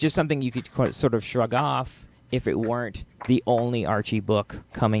 and which is something you could sort of shrug off if it weren't the only Archie book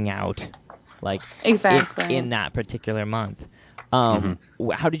coming out, like exactly in that particular month.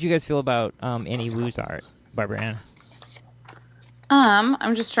 How did you guys feel about Annie Wu's art, Barbara Ann?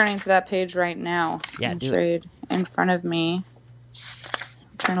 I'm just turning to that page right now. Yeah, trade in front of me.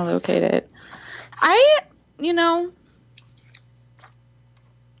 I'm trying to locate it.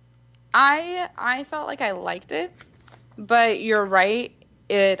 I felt like I liked it, but you're right.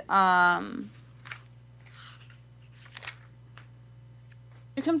 You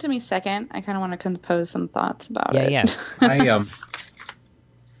come to me second. I kind of want to compose some thoughts about it. Yeah. I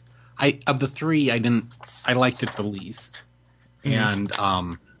of the three, I liked it the least. And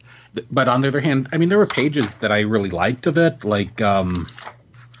but on the other hand, I mean, there were pages that I really liked of it, like the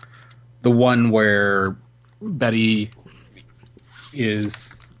one where Betty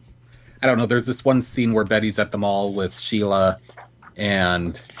is, I don't know, there's this one scene where Betty's at the mall with Sheila,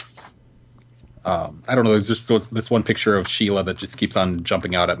 and I don't know, there's just this one picture of Sheila that just keeps on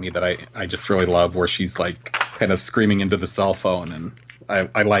jumping out at me that I just really love, where she's like kind of screaming into the cell phone, and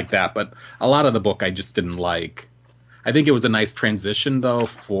I like that. But a lot of the book I just didn't like. I think it was a nice transition, though,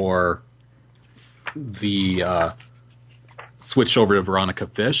 for the switch over to Veronica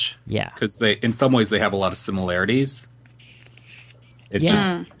Fish. Yeah. Because in some ways, they have a lot of similarities. It's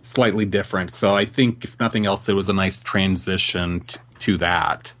just slightly different. So I think, if nothing else, it was a nice transition to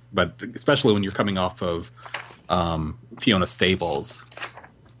that. But especially when you're coming off of Fiona Staples,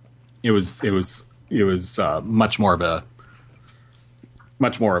 it was much more of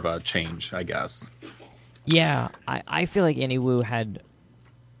a change, I guess. Yeah, I feel like Annie Wu had.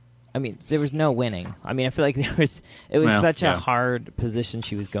 I mean, there was no winning. I mean, I feel like it was such a hard position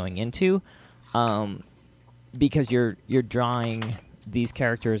she was going into, because you're drawing these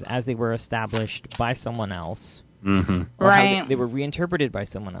characters as they were established by someone else, right? They were reinterpreted by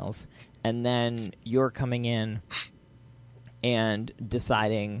someone else, and then you're coming in and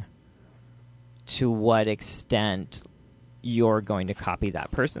deciding to what extent you're going to copy that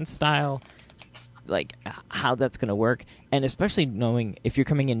person's style. Like how that's going to work, and especially knowing if you're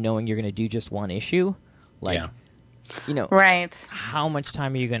coming in knowing you're going to do just one issue, like right? How much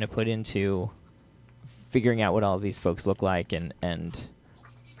time are you going to put into figuring out what all of these folks look like, and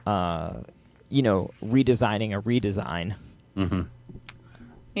redesigning a redesign?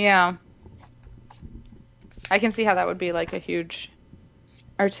 Yeah, I can see how that would be like a huge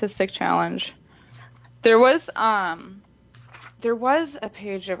artistic challenge. There was a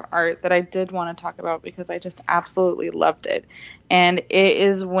page of art that I did want to talk about because I just absolutely loved it. And it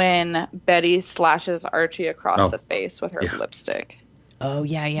is when Betty slashes Archie across the face with her lipstick. Oh,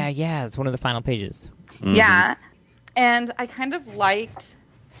 yeah. It's one of the final pages. Yeah. And I kind of liked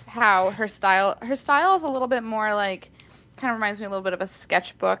how her style is a little bit more like, kind of reminds me a little bit of a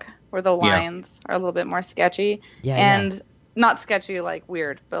sketchbook where the lines are a little bit more sketchy. Not sketchy like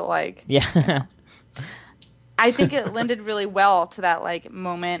weird, but like... Yeah. I think it lended really well to that like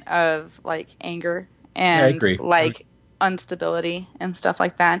moment of like anger Yeah, I and agree. like instability and stuff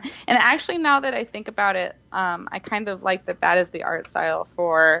like that. And actually, now that I think about it, I kind of like that is the art style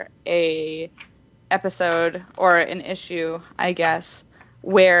for a episode or an issue, I guess,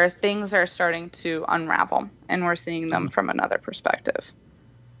 where things are starting to unravel and we're seeing them from another perspective.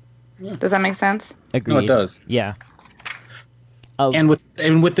 Yeah. Does that make sense? Agreed. No, it does. Yeah. And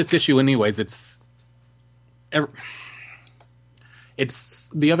with this issue, anyways, it's on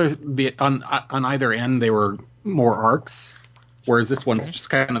either end they were more arcs, whereas this one's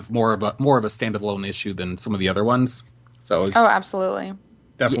just kind of more of a standalone issue than some of the other ones. So Absolutely.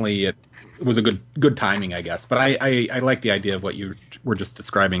 Definitely it was a good timing, I guess. But I like the idea of what you were just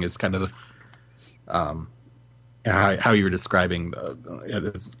describing as kind of how you were describing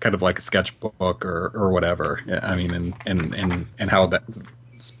it as kind of like a sketchbook or whatever. I mean, and how that,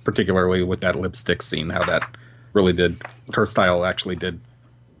 particularly with that lipstick scene, how that really did, her style actually did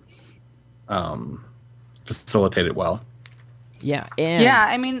facilitate it well. Yeah. And Yeah,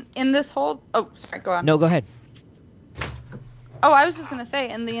 I mean, in this whole... Oh, sorry, go on. No, go ahead. Oh, I was just going to say,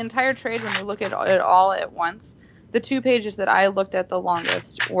 in the entire trade, when you look at it all at once, the 2 pages that I looked at the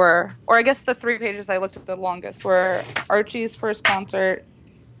longest were... Or I guess the 3 pages I looked at the longest were Archie's first concert,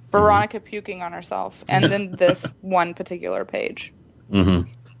 Veronica puking on herself, and then this one particular page. Mm-hmm.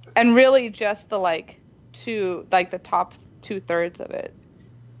 And really just the, the top 2/3 of it.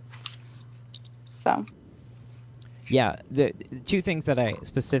 So... Yeah, the 2 things that I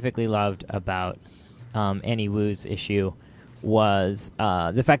specifically loved about Annie Wu's issue was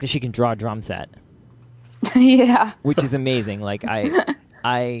the fact that she can draw a drum set. Yeah. Which is amazing. Like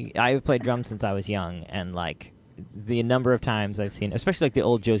I've played drums since I was young, and like the number of times I've seen, especially like the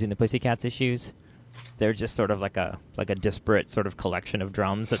old Josie and the Pussycats issues, they're just sort of like a disparate sort of collection of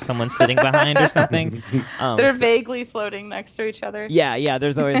drums that someone's sitting behind or something. They're vaguely floating next to each other. Yeah.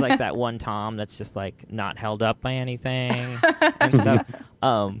 There's always like that one tom that's just like not held up by anything and stuff.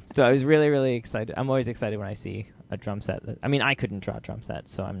 So I was really, really excited. I'm always excited when I see a drum set. I mean, I couldn't draw a drum set,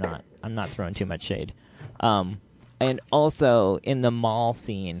 so I'm not throwing too much shade. And also in the mall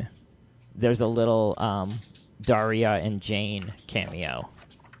scene, there's a little Daria and Jane cameo.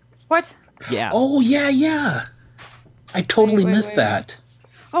 What? Yeah. Oh, yeah. I totally missed that.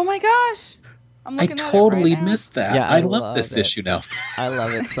 Oh my gosh. I'm I looking at totally it right now. missed that. Yeah, I love this it. issue now. I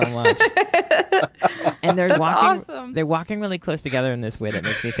love it so much. And they're That's walking awesome. they're walking really close together in this way that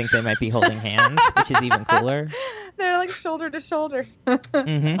makes me think they might be holding hands, which is even cooler. They're like shoulder to shoulder.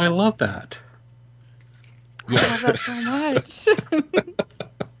 Mm-hmm. I love that. I love that so much.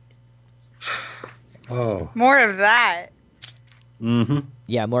 Oh. More of that. Mm-hmm.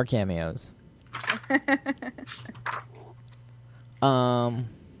 Yeah, more cameos.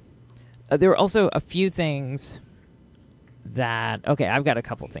 There were also a few things that... Okay, I've got a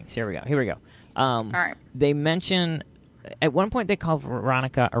couple things. Here we go. All right. They mention... At one point, they call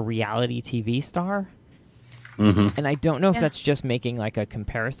Veronica a reality TV star. Mm-hmm. And I don't know if that's just making like a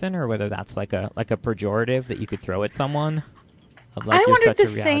comparison or whether that's like a pejorative that you could throw at someone. Of like, you're such a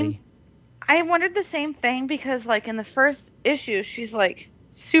reality. I wondered the same thing because like in the first issue, she's like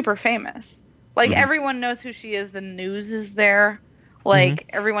super famous. Like everyone knows who she is. The news is there. Like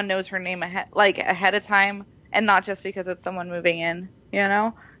everyone knows her name ahead of time, and not just because it's someone moving in, you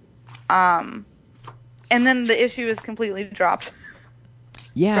know. And then the issue is completely dropped.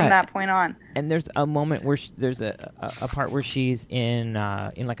 Yeah, from that point on. And there's a moment where there's a part where she's in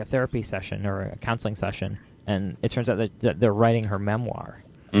like a therapy session or a counseling session, and it turns out that they're writing her memoir.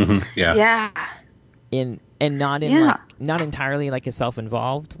 Mm-hmm. Yeah. Yeah. Not like not entirely like a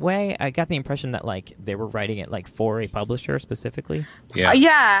self-involved way. I got the impression that like they were writing it like for a publisher specifically. Yeah.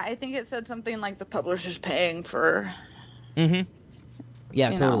 Yeah, I think it said something like the publisher's paying for. Mm-hmm.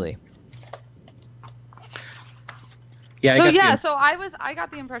 Yeah, totally. Yeah. So I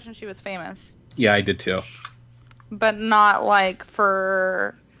got the impression she was famous, Yeah, I did too. but not like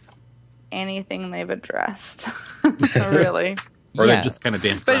for anything they've addressed, really. Or Yeah. they just kind of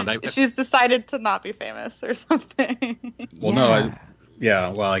danced around. But she's decided to not be famous or something. Well, no.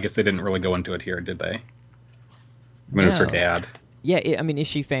 Well, I guess they didn't really go into it here, did they? I mean, it was her dad. Yeah, is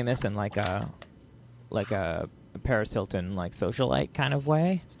she famous in like a Paris Hilton like socialite kind of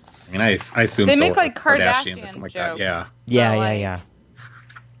way? I mean, I assume They so, make like Kardashian Kardashian or something like jokes. that. Yeah. Yeah, like- yeah.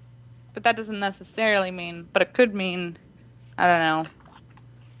 But that doesn't necessarily mean. But it could mean. I don't know.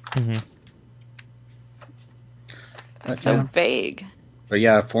 Mm-hmm. But, So yeah. vague. But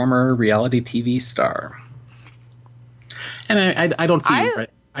yeah, former reality TV star. And I don't see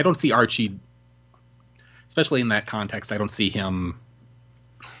I don't see Archie, especially in that context. I don't see him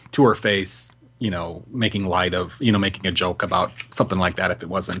to her face making light of, making a joke about something like that if it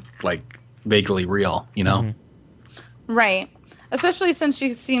wasn't like vaguely real, Mm-hmm. Right. Especially since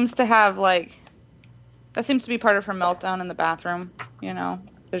she seems to have that seems to be part of her meltdown in the bathroom,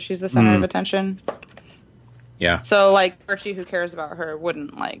 that she's the center of attention. Yeah. So Archie, who cares about her,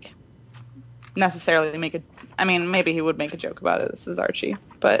 wouldn't necessarily maybe he would make a joke about it. This is Archie,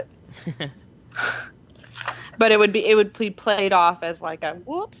 but but it would be played off as a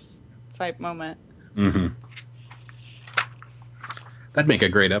whoops type moment. Mm-hmm. That'd make a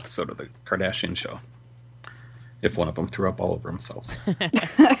great episode of the Kardashian show if one of them threw up all over themselves. Well,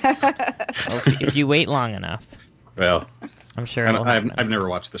 if you wait long enough. Well, I'm sure I've never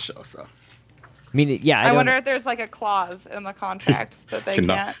watched the show, so. I mean, yeah. I wonder if there's a clause in the contract that they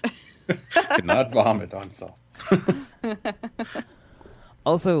can't. Cannot vomit on self.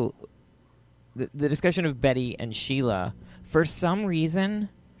 Also, the discussion of Betty and Sheila, for some reason,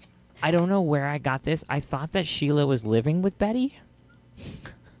 I don't know where I got this. I thought that Sheila was living with Betty.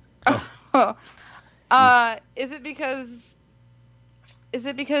 Oh. Is it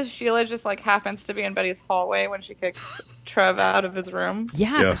because Sheila just happens to be in Betty's hallway when she kicks Trev out of his room?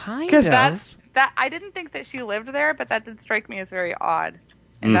 Yeah. Kind of. Because that I didn't think that she lived there, but that did strike me as very odd,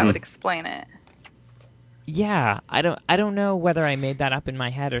 and that would explain it. Yeah, I don't know whether I made that up in my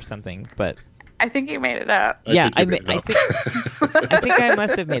head or something, but I think you made it up. I think I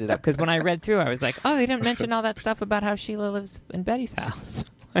must have made it up, because when I read through, I was like, oh, they didn't mention all that stuff about how Sheila lives in Betty's house.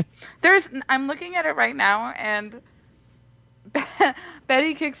 I'm looking at it right now, and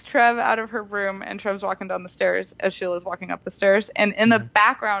Betty kicks Trev out of her room, and Trev's walking down the stairs as Sheila's walking up the stairs, and in the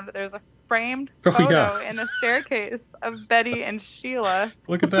background there's a framed photo in the staircase of Betty and Sheila.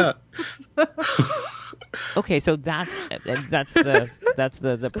 Look at that. Okay, so that's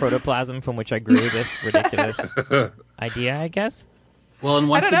the protoplasm from which I grew this ridiculous idea, I guess. Well, and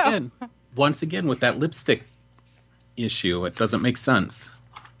once again with that lipstick issue, it doesn't make sense.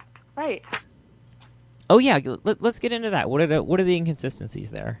 Right. Oh yeah, let's get into that. What are the inconsistencies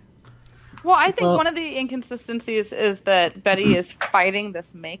there? Well, I think one of the inconsistencies is that Betty is fighting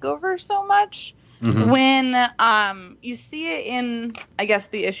this makeover so much. Mm-hmm. When you see it in, I guess,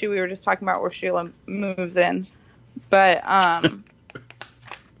 the issue we were just talking about where Sheila moves in. But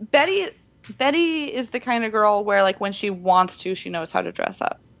Betty is the kind of girl where, when she wants to, she knows how to dress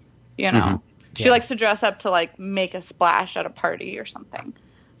up. Mm-hmm. She likes to dress up to, make a splash at a party or something.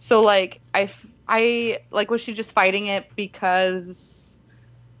 So, I was she just fighting it because...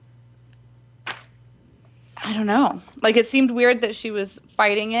 I don't know. It seemed weird that she was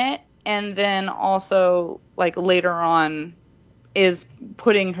fighting it, and then also, later on, is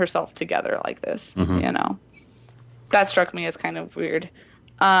putting herself together like this, That struck me as kind of weird.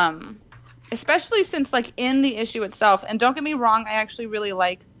 Especially since, in the issue itself, and don't get me wrong, I actually really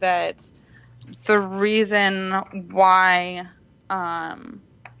like that the reason why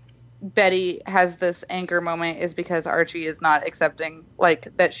Betty has this anger moment is because Archie is not accepting,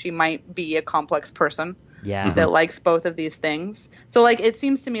 that she might be a complex person. Yeah. That likes both of these things. So, it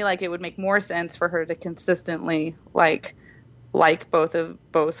seems to me it would make more sense for her to consistently, like both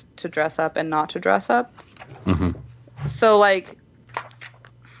to dress up and not to dress up. Mm-hmm. So, I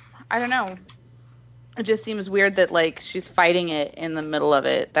don't know. It just seems weird that, she's fighting it in the middle of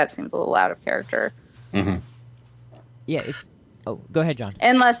it. That seems a little out of character. Mm-hmm. Yeah, go ahead, John.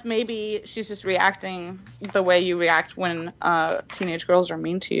 Unless maybe she's just reacting the way you react when teenage girls are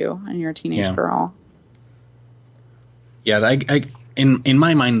mean to you and you're a teenage girl. Yeah, in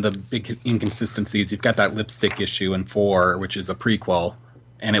my mind, the big inconsistencies, you've got that lipstick issue in 4, which is a prequel,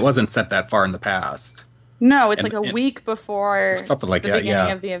 and it wasn't set that far in the past. No, it's a week before something like the that,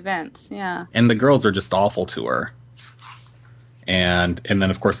 beginning of the events. Yeah. And the girls are just awful to her. And then,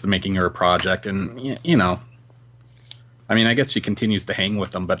 of course, the making her a project, and, I guess she continues to hang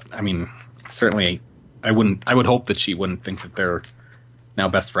with them, but, certainly, I would hope that she wouldn't think that they're now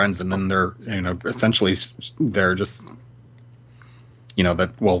best friends, and then they're, essentially, they're just...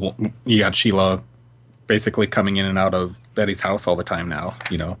 you got Sheila basically coming in and out of Betty's house all the time now,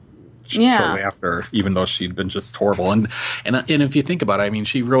 shortly after, even though she'd been just horrible. And if you think about it,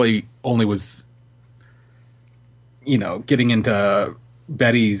 she really only was, getting into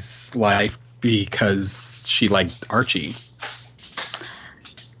Betty's life because she liked Archie.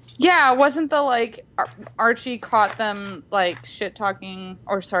 Yeah, wasn't the, Archie caught them, shit talking,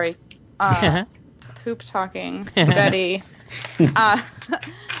 or sorry, poop talking Betty.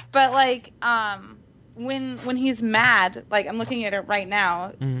 But when he's mad, I'm looking at it right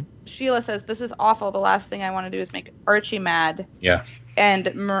now. Mm-hmm. Sheila says, "This is awful. The last thing I want to do is make Archie mad." Yeah.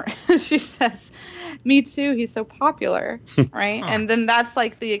 And she says, Me too. He's so popular, right? And then that's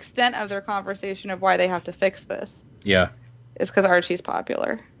like the extent of their conversation of why they have to fix this. Yeah. Is because Archie's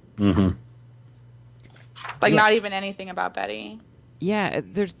popular. Mm-hmm. Like not even anything about Betty. Yeah,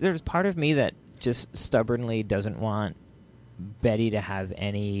 there's part of me that just stubbornly doesn't want Betty to have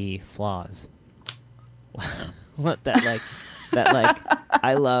any flaws. that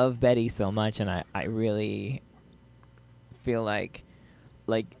I love Betty so much, and I really feel like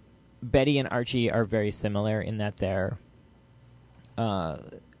Betty and Archie are very similar in that they're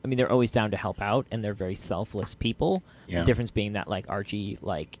they're always down to help out, and they're very selfless people. Yeah. The difference being that Archie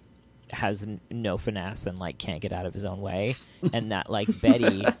has no finesse and can't get out of his own way, and that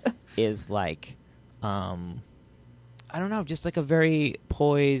Betty is I don't know, just a very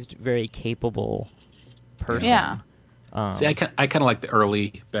poised, very capable person. Yeah. See, I kind of like the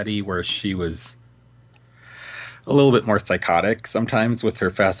early Betty, where she was a little bit more psychotic sometimes with her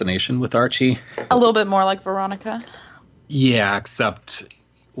fascination with Archie. A little bit more like Veronica. Yeah, except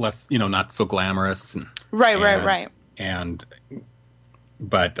less, not so glamorous. Right.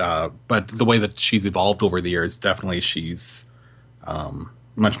 But the way that she's evolved over the years, definitely she's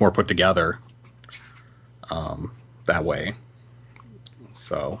much more put together that way.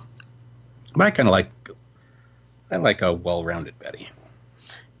 So, but I kind of like a well-rounded Betty.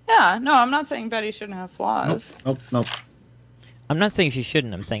 Yeah, no, I'm not saying Betty shouldn't have flaws. Nope. I'm not saying she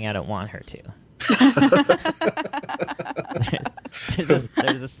shouldn't. I'm saying I don't want her to.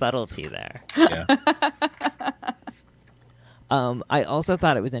 there's a subtlety there. Yeah. I also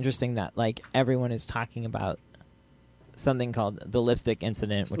thought it was interesting that everyone is talking about something called the lipstick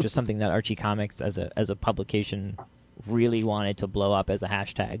incident, which is something that Archie Comics as a publication really wanted to blow up as a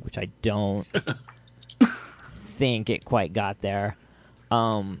hashtag, which I don't think it quite got there.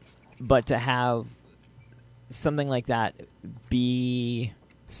 But to have something like that be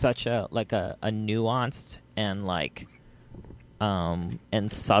such a nuanced and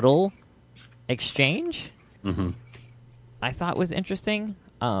subtle exchange, I thought was interesting.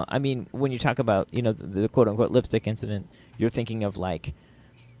 When you talk about the quote unquote lipstick incident, you're thinking of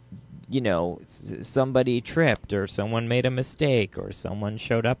somebody tripped, or someone made a mistake, or someone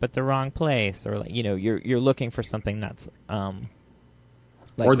showed up at the wrong place, or you're looking for something that's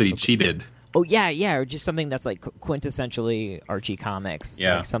or that he cheated. Oh yeah, or just something that's quintessentially Archie Comics,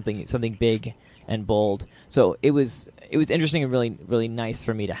 something big and bold. So it was interesting and really really nice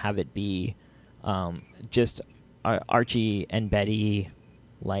for me to have it be just Archie and Betty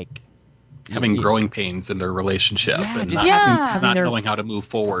having growing pains in their relationship and not knowing how to move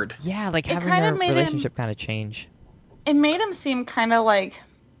forward. Yeah, having their relationship kind of change. It made him seem kind of I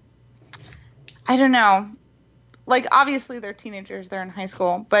don't know. Obviously they're teenagers, they're in high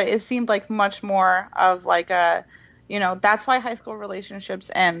school, but it seemed much more of that's why high school relationships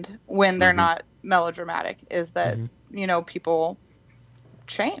end when they're not melodramatic, is that, people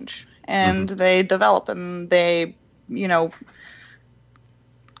change and they develop and they, you're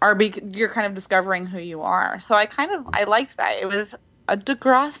kind of discovering who you are. So I liked that. It was a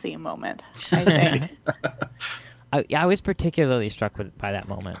Degrassi moment, I think. I was particularly struck by that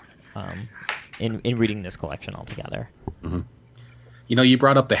moment. In reading this collection altogether. Mm-hmm. You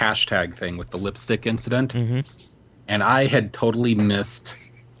brought up the hashtag thing with the lipstick incident, and I had totally missed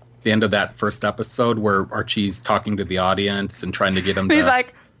the end of that first episode where Archie's talking to the audience and trying to get him to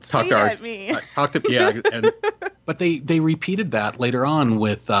talk to Archie. But they repeated that later on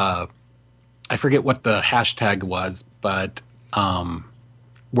with I forget what the hashtag was, but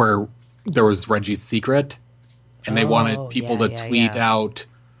where there was Reggie's secret, and they wanted people to tweet out,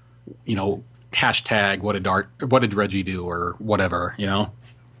 hashtag what did Reggie do, or whatever, Do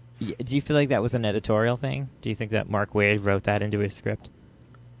you feel like that was an editorial thing? Do you think that Mark Waid wrote that into his script?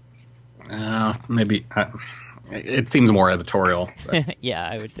 Maybe. It seems more editorial. Yeah,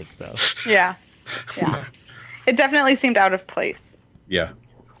 I would think so. Yeah. It definitely seemed out of place. Yeah.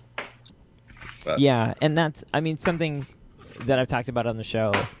 But. Yeah, and that's, something that I've talked about on the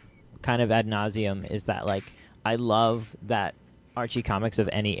show kind of ad nauseum is that, I love that Archie Comics of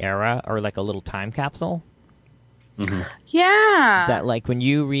any era are a little time capsule. Mm-hmm. Yeah. That when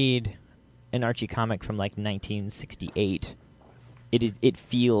you read an Archie comic from 1968, it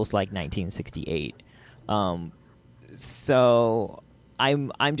feels like 1968. So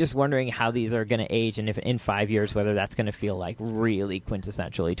I'm just wondering how these are going to age, and if in 5 years whether that's going to feel really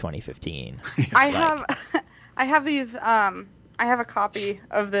quintessentially 2015. I have these. I have a copy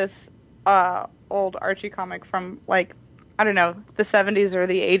of this old Archie comic from I don't know, the 70s or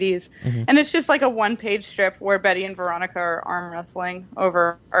the 80s. Mm-hmm. And it's just a one-page strip where Betty and Veronica are arm wrestling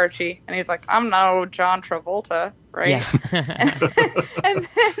over Archie. And he's like, I'm no John Travolta, right? Yeah.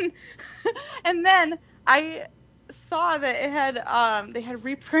 and then I saw that it had they had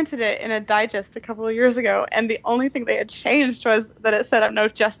reprinted it in a digest a couple of years ago, and the only thing they had changed was that it said no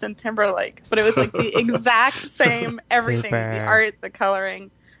Justin Timberlake, but it was like the exact same everything, Super. the art, the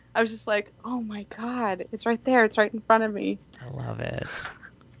coloring. I was just like, oh my god, it's right there, it's right in front of me. I love it.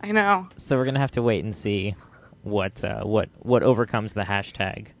 I know. So we're gonna have to wait and see what overcomes the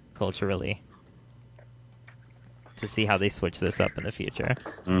hashtag culturally to see how they switch this up in the future.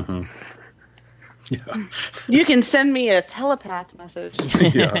 Mm-hmm. Yeah. You can send me a telepath message.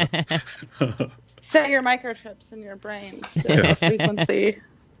 Yeah. Set your microchips in your brain to a frequency.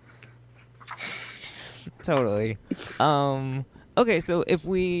 Totally. Okay, so if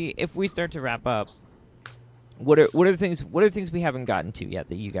we start to wrap up, what are the things we haven't gotten to yet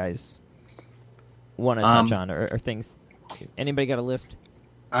that you guys want to touch on, or things? Anybody got a list?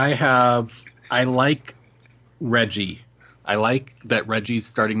 I like Reggie. I like that Reggie's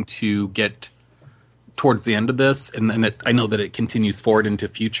starting to get towards the end of this, and then I know that it continues forward into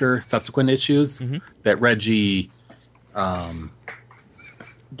future subsequent issues. Mm-hmm. That Reggie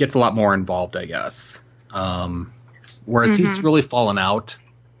gets a lot more involved, I guess. Whereas he's really fallen out,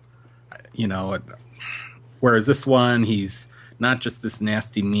 whereas this one, he's not just this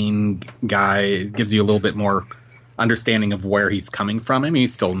nasty, mean guy. It gives you a little bit more understanding of where he's coming from. I mean,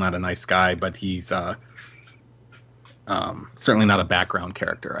 he's still not a nice guy, but he's certainly not a background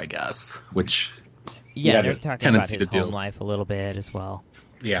character, I guess, which... Yeah, they're talking about his home life a little bit as well.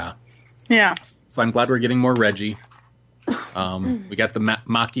 Yeah. Yeah. So I'm glad we're getting more Reggie. We got the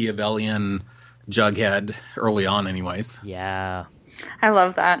Machiavellian Jughead early on anyways. Yeah. I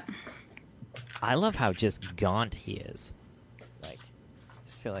love that. I love how just gaunt he is. Like, I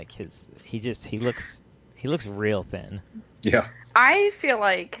just feel like he looks real thin. Yeah. I feel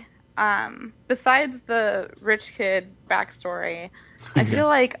like besides the rich kid backstory, I feel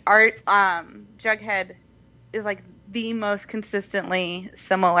like Jughead is like the most consistently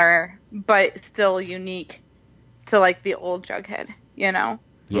similar, but still unique to like the old Jughead, Yeah.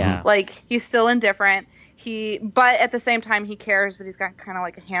 Like he's still indifferent. But at the same time he cares, but he's got kind of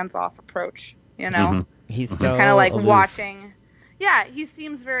like a hands-off approach, Mm-hmm. He's so kind of like aloof. watching. Yeah, he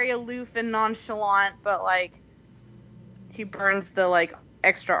seems very aloof and nonchalant, but like he burns the like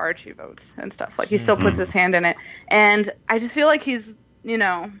extra Archie votes and stuff. Like he still puts his hand in it, and I just feel like he's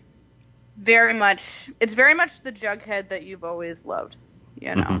very much the Jughead that you've always loved.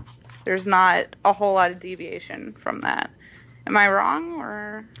 There's not a whole lot of deviation from that. Am I wrong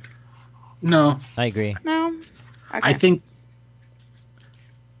or no? I agree. No, okay. I think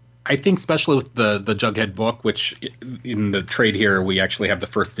especially with the Jughead book, which in the trade here we actually have the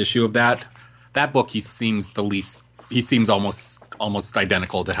first issue of that book. He seems almost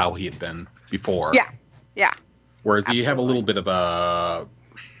identical to how he had been before. Yeah. Whereas you have a little bit of a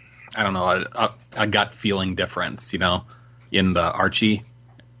gut feeling difference, in the Archie,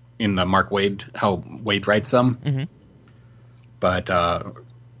 in the Mark Waid, how Waid writes them. Mm-hmm. But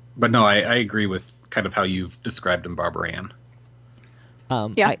no, I agree with kind of how you've described him, Barbara Ann.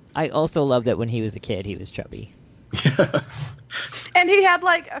 I also love that when he was a kid, he was chubby. And he had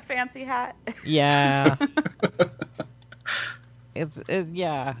like a fancy hat. Yeah.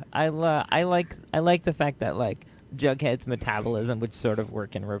 I like the fact that like Jughead's metabolism would sort of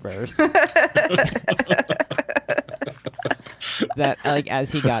work in reverse. That like as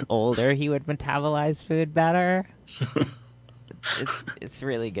he got older, he would metabolize food better. It's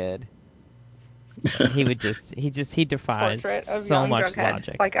really good. He defies so much Jughead,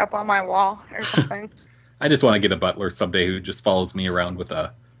 logic. like up on my wall or something. I just want to get a butler someday who just follows me around with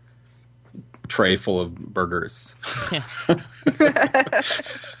a tray full of burgers.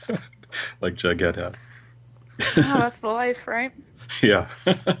 Like Jughead has. Oh, that's the life, right? Yeah.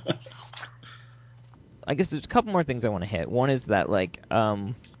 I guess there's a couple more things I want to hit. One is that, like,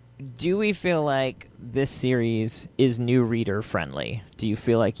 do we feel like this series is new reader friendly? Do you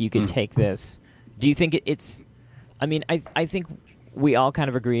feel like you can take this? Do you think it's... I mean, I think we all kind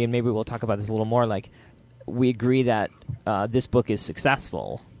of agree, and maybe we'll talk about this a little more, like, we agree that this book is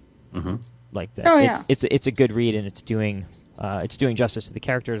successful. Mm-hmm. Like that. Oh, yeah. It's a good read, and it's doing justice to the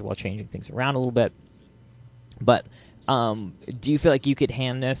characters while changing things around a little bit. But do you feel like you could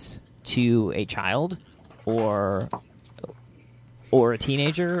hand this to a child or a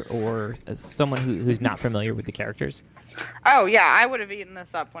teenager or someone who's not familiar with the characters? Oh, yeah. I would have eaten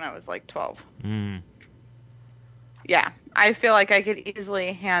this up when I was like 12. Mm. Yeah. I feel like I could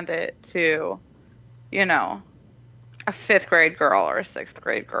easily hand it to, a 5th grade girl or a 6th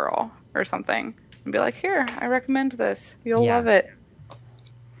grade girl or something and be like, here, I recommend this. You'll love it.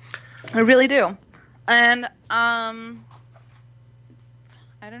 I really do. And, I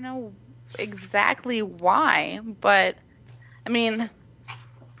don't know exactly why, but I mean,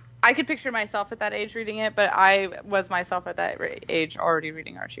 I could picture myself at that age reading it, but I was myself at that age already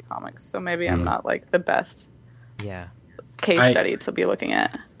reading Archie comics, so maybe I'm not like the best case study to be looking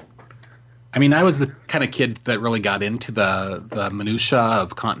at. I mean, I was the kind of kid that really got into the minutia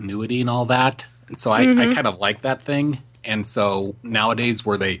of continuity and all that, and so I kind of like that thing. And so nowadays,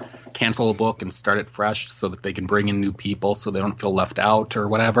 where they cancel a book and start it fresh so that they can bring in new people so they don't feel left out or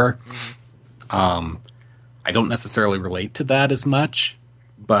whatever, I don't necessarily relate to that as much.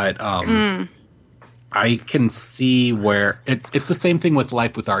 But I can see where it's the same thing with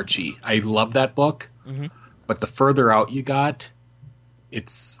Life with Archie. I love that book, but the further out you got,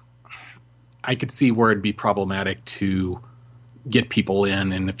 I could see where it'd be problematic to get people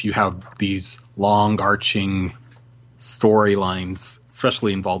in, and if you have these long arching storylines,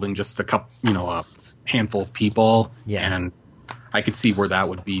 especially involving just a handful of people, and I could see where that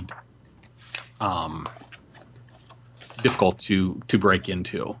would be difficult to break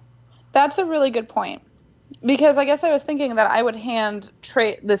into. That's a really good point, because I guess I was thinking that I would hand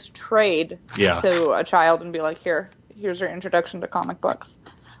this trade to a child and be like, here's your introduction to comic books.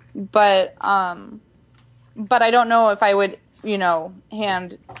 But I don't know if I would,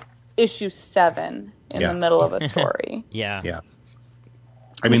 hand issue 7 in the middle of a story. Yeah.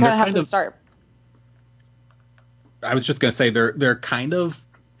 I mean, you kind of have to start. I was just going to say they're kind of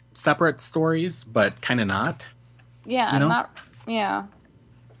separate stories, but kind of not. Yeah,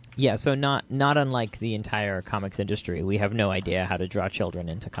 Yeah, so not unlike the entire comics industry, we have no idea how to draw children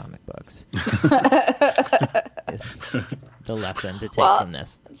into comic books. Is the lesson to take from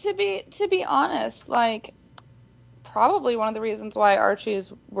this. To be honest, like, probably one of the reasons why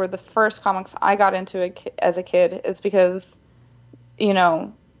Archies were the first comics I got into as a kid is because,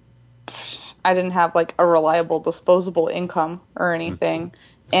 I didn't have like a reliable disposable income or anything.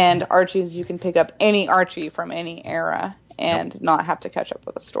 And Archies, you can pick up any Archie from any era and not have to catch up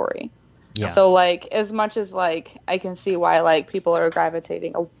with a story. Yeah. So, like, as much as, like, I can see why, like, people are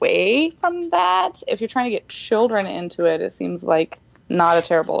gravitating away from that, if you're trying to get children into it, it seems like not a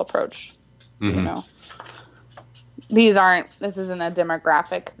terrible approach. This isn't a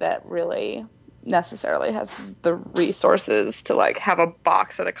demographic that really necessarily has the resources to, like, have a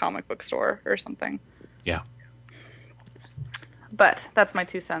box at a comic book store or something. Yeah. But that's my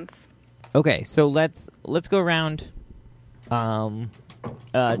 2 cents. Okay, so let's go around.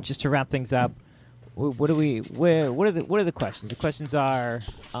 Just to wrap things up, what are the questions? The questions are,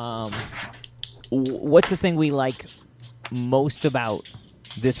 what's the thing we like most about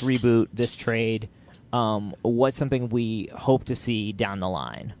this reboot, this trade? What's something we hope to see down the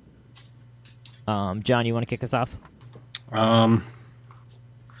line? John, you want to kick us off?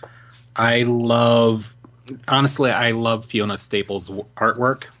 I love Fiona Staples'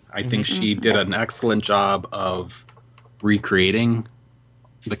 artwork. I think she did an excellent job of recreating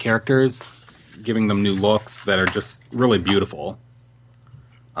the characters, giving them new looks that are just really beautiful.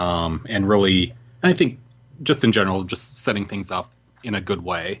 And I think just in general, just setting things up in a good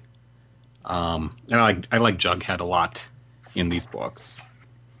way. And I like Jughead a lot in these books.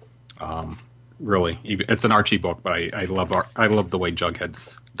 Really, it's an Archie book, but I love the way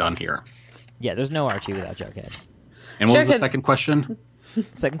Jughead's done here. Yeah, there's no Archie without Jughead. And what was the second question?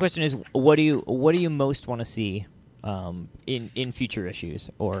 Second question is, what do you most want to see in future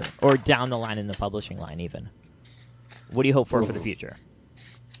issues or down the line in the publishing line even? What do you hope for the future?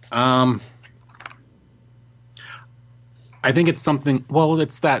 I think it's something. Well,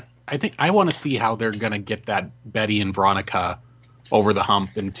 it's that. I think I want to see how they're going to get that Betty and Veronica over the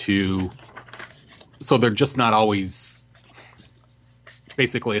hump so they're just not always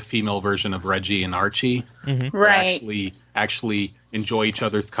basically a female version of Reggie and Archie. Right. Actually enjoy each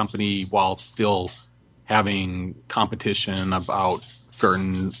other's company while still having competition about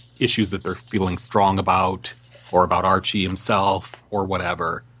certain issues that they're feeling strong about, or about Archie himself, or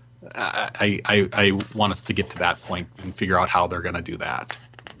whatever. I want us to get to that point and figure out how they're going to do that.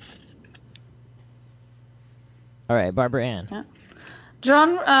 All right, Barbara Ann. Yeah.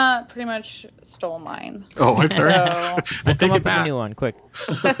 John pretty much stole mine. Oh, I'm sorry. So, I take it back. A new one, quick.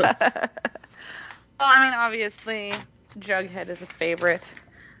 Well, I mean, obviously, Jughead is a favorite.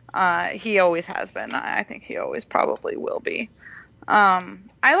 He always has been. I think he always probably will be. I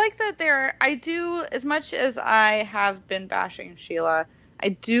like that I do, as much as I have been bashing Sheila, I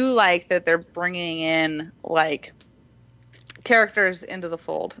do like that they're bringing in, like, characters into the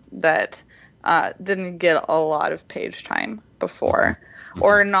fold that didn't get a lot of page time before.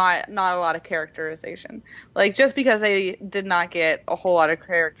 Or not a lot of characterization. Like, just because they did not get a whole lot of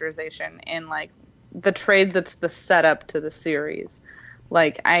characterization in, like, the trade that's the setup to the series,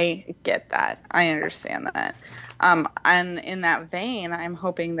 Like, I get that. I understand that. And in that vein, I'm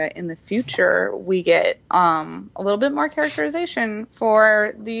hoping that in the future we get a little bit more characterization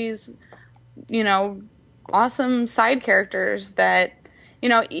for these, awesome side characters that,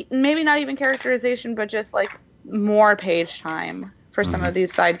 maybe not even characterization, but just like more page time for some of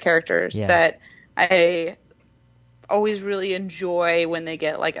these side characters that I always really enjoy when they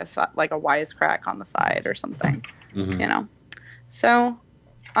get like a wisecrack on the side or something, So,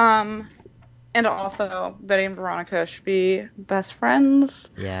 and also Betty and Veronica should be best friends.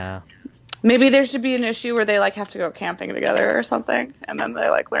 Yeah. Maybe there should be an issue where they like have to go camping together or something, and then they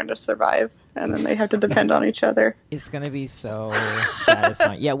like learn to survive, and then they have to depend on each other. It's gonna be so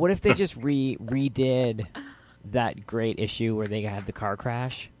satisfying. Yeah. What if they just redid that great issue where they had the car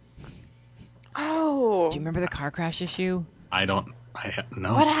crash? Oh. Do you remember the car crash issue? No.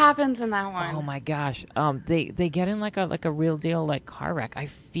 What happens in that one? Oh my gosh. They get in like a real deal like car wreck. I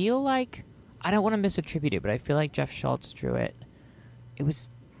feel like, I don't want to misattribute it, but I feel like Jeff Schultz drew it. It was,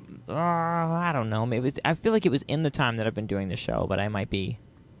 I don't know. Maybe I feel like it was in the time that I've been doing the show, but I might be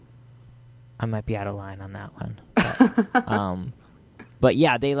out of line on that one. But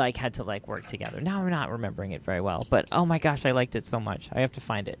yeah, they like had to like work together. Now I'm not remembering it very well, but oh my gosh, I liked it so much. I have to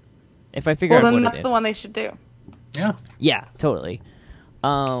find it. If I figure out what it is. Well, then that's the one they should do. Yeah. Yeah, totally.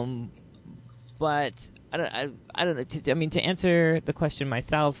 But I don't know. To answer the question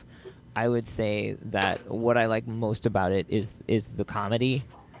myself, I would say that what I like most about it is the comedy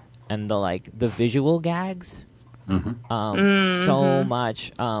and the visual gags. So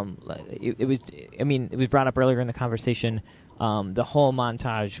much. It was brought up earlier in the conversation. The whole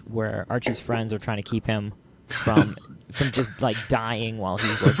montage where Archie's friends are trying to keep him from just like dying while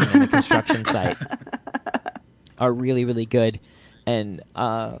he's working in the construction site are really, really good. And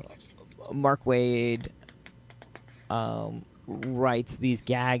Mark Waid writes these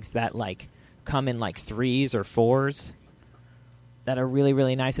gags that like come in like 3s or 4s that are really,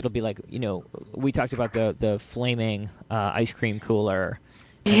 really nice. It'll be like, we talked about the flaming ice cream cooler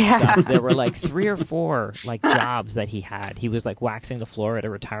and stuff. There were like 3 or 4 like jobs that he had. He was like waxing the floor at a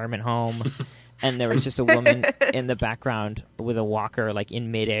retirement home. And there was just a woman in the background with a walker, like,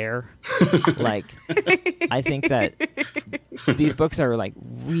 in midair. Like, I think that these books are, like,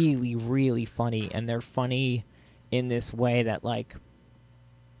 really, really funny. And they're funny in this way that, like,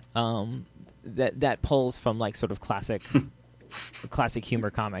 that pulls from, like, sort of classic humor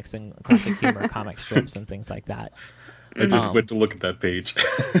comics and classic humor comic strips and things like that. I just went to look at that page.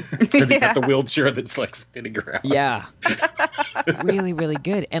 And you got the wheelchair that's like spinning around. Yeah. Really, really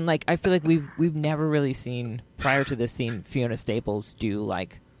good. And like I feel like we've never really seen, prior to this scene, Fiona Staples do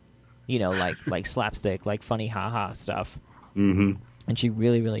like slapstick, like funny haha stuff. Mm-hmm. And she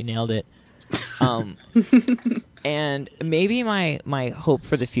really, really nailed it. And maybe my hope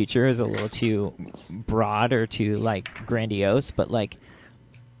for the future is a little too broad or too like grandiose, but like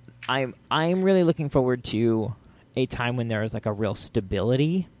I'm really looking forward to a time when there is like a real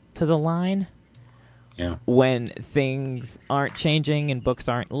stability to the line. Yeah. When things aren't changing and books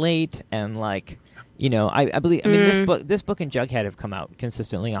aren't late and like, I believe, this book and Jughead have come out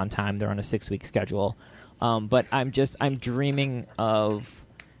consistently on time. They're on a 6-week schedule. But I'm dreaming of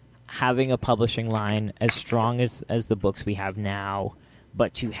having a publishing line as strong as the books we have now,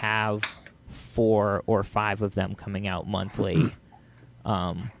 but to have 4 or 5 of them coming out monthly,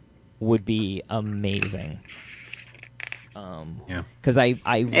 would be amazing. Because I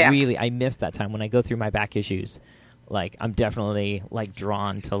really miss that time when I go through my back issues. Like I'm definitely like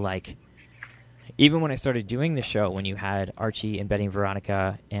drawn to like, even when I started doing the show, when you had Archie and Betty and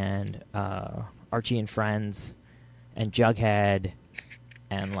Veronica and Archie and Friends and Jughead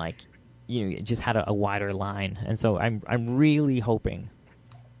and like it just had a wider line. And so I'm really hoping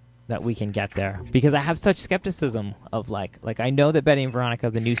that we can get there, because I have such skepticism of like I know that Betty and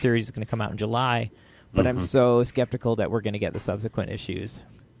Veronica, the new series, is going to come out in July. But I'm so skeptical that we're going to get the subsequent issues,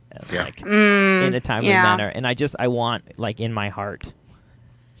 like in a timely manner. And I want, like in my heart,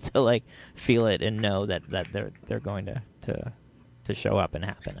 to like feel it and know that they're going to show up and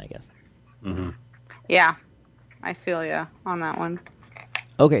happen. I guess. Mm-hmm. Yeah, I feel you on that one.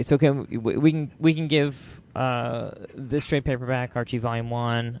 Okay, so we can give this trade paperback, Archie Volume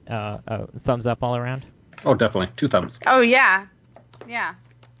 1, a thumbs up all around. Oh, definitely 2 thumbs. Oh yeah, 2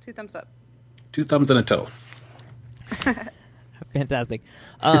 thumbs up. 2 thumbs and a toe. Fantastic.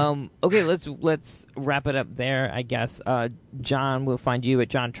 Okay, let's wrap it up there, I guess. John, we'll find you at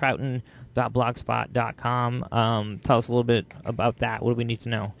johntroughton.blogspot.com. Tell us a little bit about that. What do we need to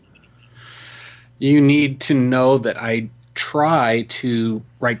know? You need to know that I try to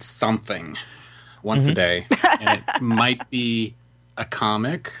write something once a day. And it might be a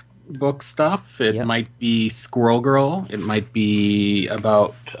comic book stuff. It Yep. might be Squirrel Girl. It might be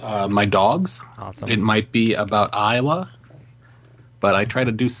about my dogs. Awesome. It might be about Iowa. But I try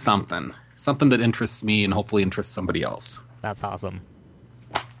to do something that interests me and hopefully interests somebody else. That's awesome.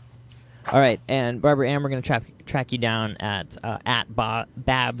 All right, and Barbara Ann, we're going to track you down at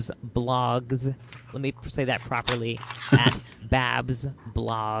Babs Blogs. Let me say that properly. At Babs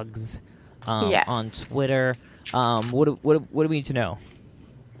Blogs Yes. on Twitter. What do we need to know?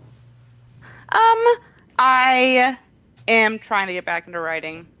 I am trying to get back into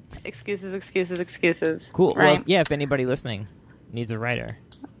writing. Excuses. Cool. Right? Well, yeah, if anybody listening needs a writer.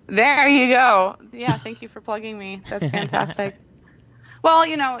 There you go. Yeah, thank you for plugging me. That's fantastic. Well,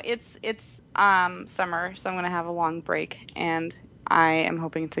 it's summer, so I'm going to have a long break, and I am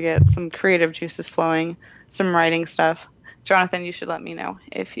hoping to get some creative juices flowing, some writing stuff. Jonathan, you should let me know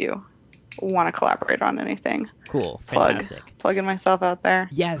if you want to collaborate on anything. Cool. Fantastic. Plugging myself out there.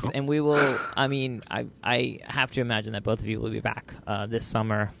 Yes, and we will. I mean, I have to imagine that both of you will be back this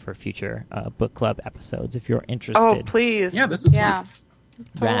summer for future book club episodes if you're interested. Oh, please. Yeah, this is fun.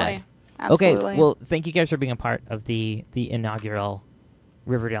 Totally. Rad. Absolutely. Okay, well, thank you guys for being a part of the inaugural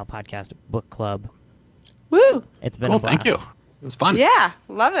Riverdale Podcast Book Club. Woo! It's been Cool, a blast. thank you. It was fun. Yeah,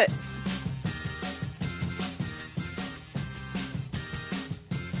 love it.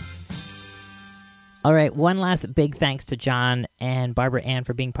 All right, one last big thanks to John and Barbara Ann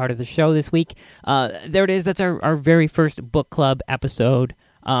for being part of the show this week. There it is. That's our very first book club episode.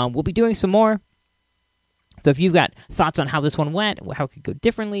 We'll be doing some more. So if you've got thoughts on how this one went, how it could go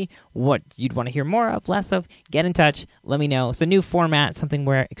differently, what you'd want to hear more of, less of, get in touch. Let me know. It's a new format, something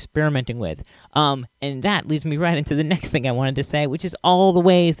we're experimenting with. And that leads me right into the next thing I wanted to say, which is all the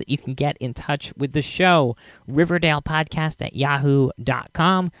ways that you can get in touch with the show.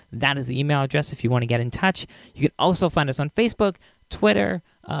 RiverdalePodcast@yahoo.com. That is the email address if you want to get in touch. You can also find us on Facebook, Twitter,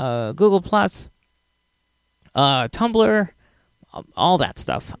 Google+, Tumblr, all that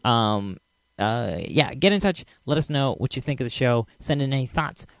stuff. Get in touch. Let us know what you think of the show. Send in any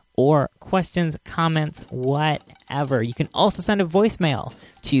thoughts or questions, comments, whatever. You can also send a voicemail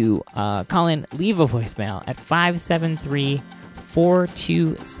to leave a voicemail at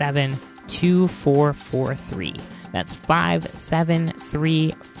 573-427-2443. That's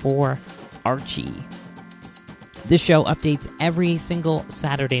 5734-ARCHIE. This show updates every single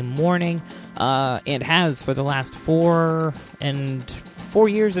Saturday morning and has for the last 4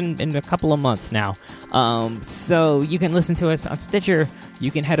 years and a couple of months now. So you can listen to us on Stitcher.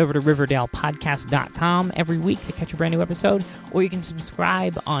 You can head over to RiverdalePodcast.com every week to catch a brand new episode, or you can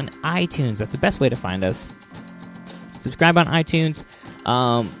subscribe on iTunes. That's the best way to find us. Subscribe on iTunes.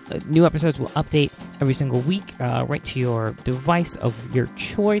 New episodes will update every single week right to your device of your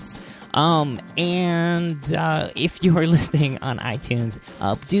choice. If you are listening on iTunes,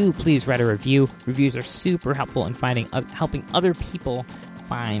 do please write a review. Reviews are super helpful in helping other people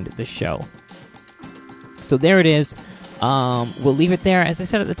find the show. So there it is. We'll leave it there. As I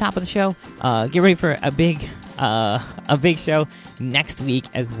said at the top of the show, get ready for a big show next week,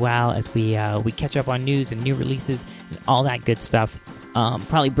 as well as we catch up on news and new releases and all that good stuff.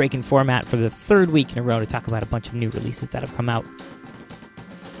 Probably breaking format for the third week in a row to talk about a bunch of new releases that have come out.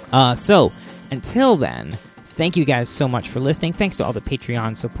 So, until then, thank you guys so much for listening. Thanks to all the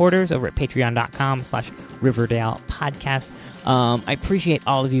Patreon supporters over at patreon.com/Riverdale Podcast. I appreciate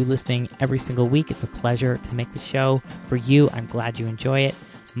all of you listening every single week. It's a pleasure to make the show for you. I'm glad you enjoy it.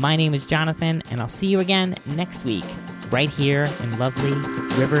 My name is Jonathan, and I'll see you again next week, right here in lovely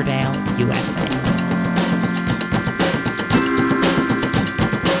Riverdale, USA.